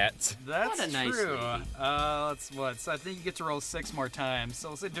 minute yet. That's What a nice true. lady. So I think you get to roll 6 more times.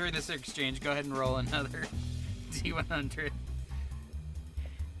 So during this exchange, go ahead and roll another D100.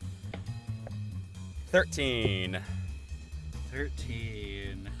 13.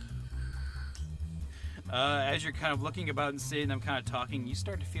 13. As you're kind of looking about and seeing them kind of talking, you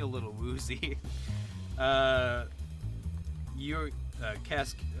start to feel a little woozy. You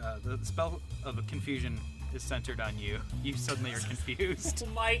cast the spell of confusion is centered on you. You suddenly are confused. Oh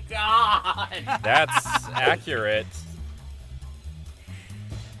my god! That's accurate.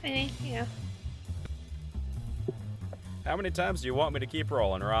 Thank you. How many times do you want me to keep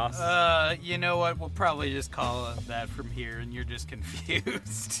rolling, Ross? You know what? We'll probably just call it that from here, and you're just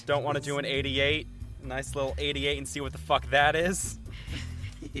confused. Don't want to do an 88? Nice little 88 and see what the fuck that is?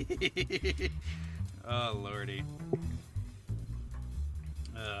 Oh, lordy.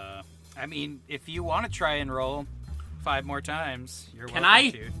 I mean, if you want to try and roll 5 more times, you're Can welcome I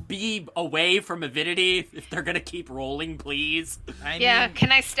to. be away from Avidity if they're gonna keep rolling, please? I Yeah, mean-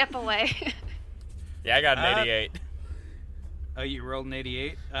 can I step away? Yeah, I got an 88. Oh, you rolled an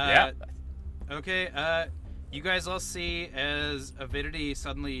 88? Yeah. Okay, you guys all see as Avidity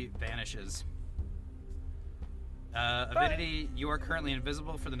suddenly vanishes. Avidity, you are currently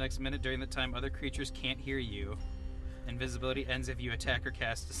invisible for the next minute. During the time, other creatures can't hear you. Invisibility ends if you attack or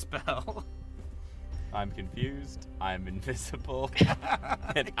cast a spell. I'm confused, I'm invisible,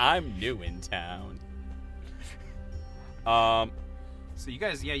 and I'm new in town. So you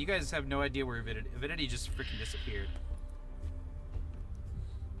guys have no idea where Avidity just freaking disappeared.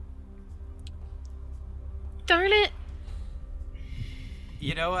 Darn it.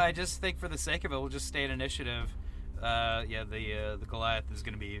 You know, I just think for the sake of it, we'll just stay in initiative. The Goliath is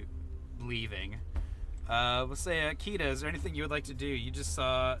going to be leaving. We'll say, Kita, is there anything you would like to do? You just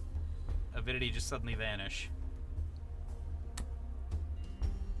saw Avidity just suddenly vanish.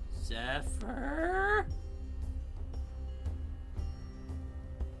 Zephyr?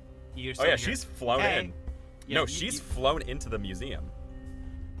 You're Oh yeah, still here. she's flown Hey. in. Yeah, No, you- she's you- flown into the museum.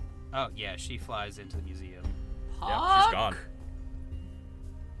 Oh, yeah, she flies into the museum. Yeah, she's gone.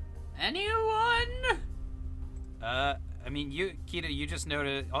 Anyone? I mean, Kita, you just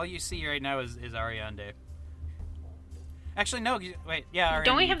noticed, all you see right now is Ariande. Actually, no, wait, yeah, Ariande,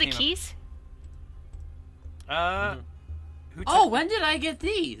 Don't we you have the came up. keys? Who Oh, took- when did I get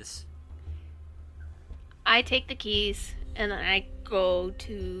these? I take the keys and then I go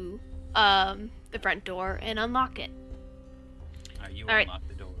to the front door and unlock it. You All right. unlock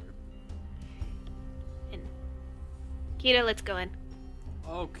the door. And Kita, let's go in.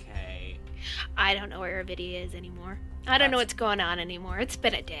 Okay. I don't know where Avidity is anymore. I don't know what's going on anymore. It's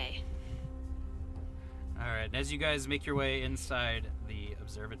been a day. Alright, and as you guys make your way inside the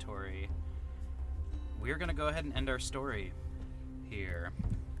observatory, we're going to go ahead and end our story here.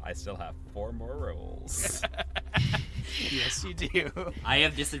 I still have 4 more rolls. Yes, you do. I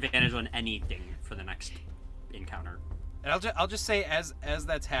have disadvantage on anything for the next encounter. And I'll just say as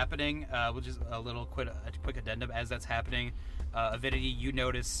that's happening, we'll just a quick addendum. As that's happening, Avidity, you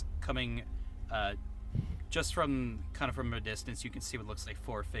notice coming just from a distance, you can see what looks like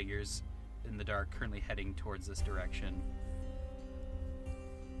 4 figures in the dark, currently heading towards this direction.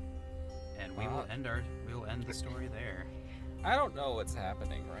 And we will end the story there. I don't know what's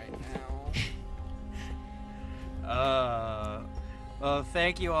happening right now. Well,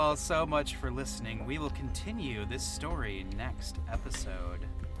 thank you all so much for listening. We will continue this story next episode.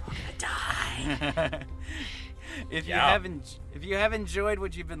 I'm gonna die. If you Yeah. have enjoyed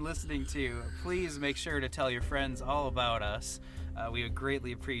what you've been listening to, please make sure to tell your friends all about us. We would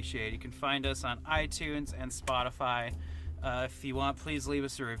greatly appreciate it. You can find us on iTunes and Spotify. If you want, please leave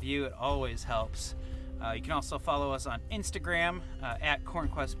us a review. It always helps. You can also follow us on Instagram at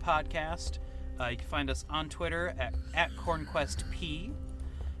CornQuest Podcast. You can find us on Twitter at CornQuestP.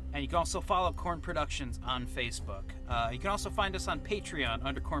 And you can also follow Corn Productions on Facebook. You can also find us on Patreon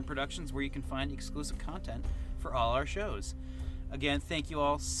under Corn Productions, where you can find exclusive content for all our shows. Again, thank you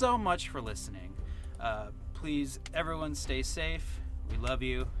all so much for listening. Please, everyone, stay safe. We love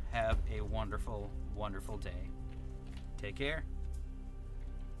you. Have a wonderful, wonderful day. Take care.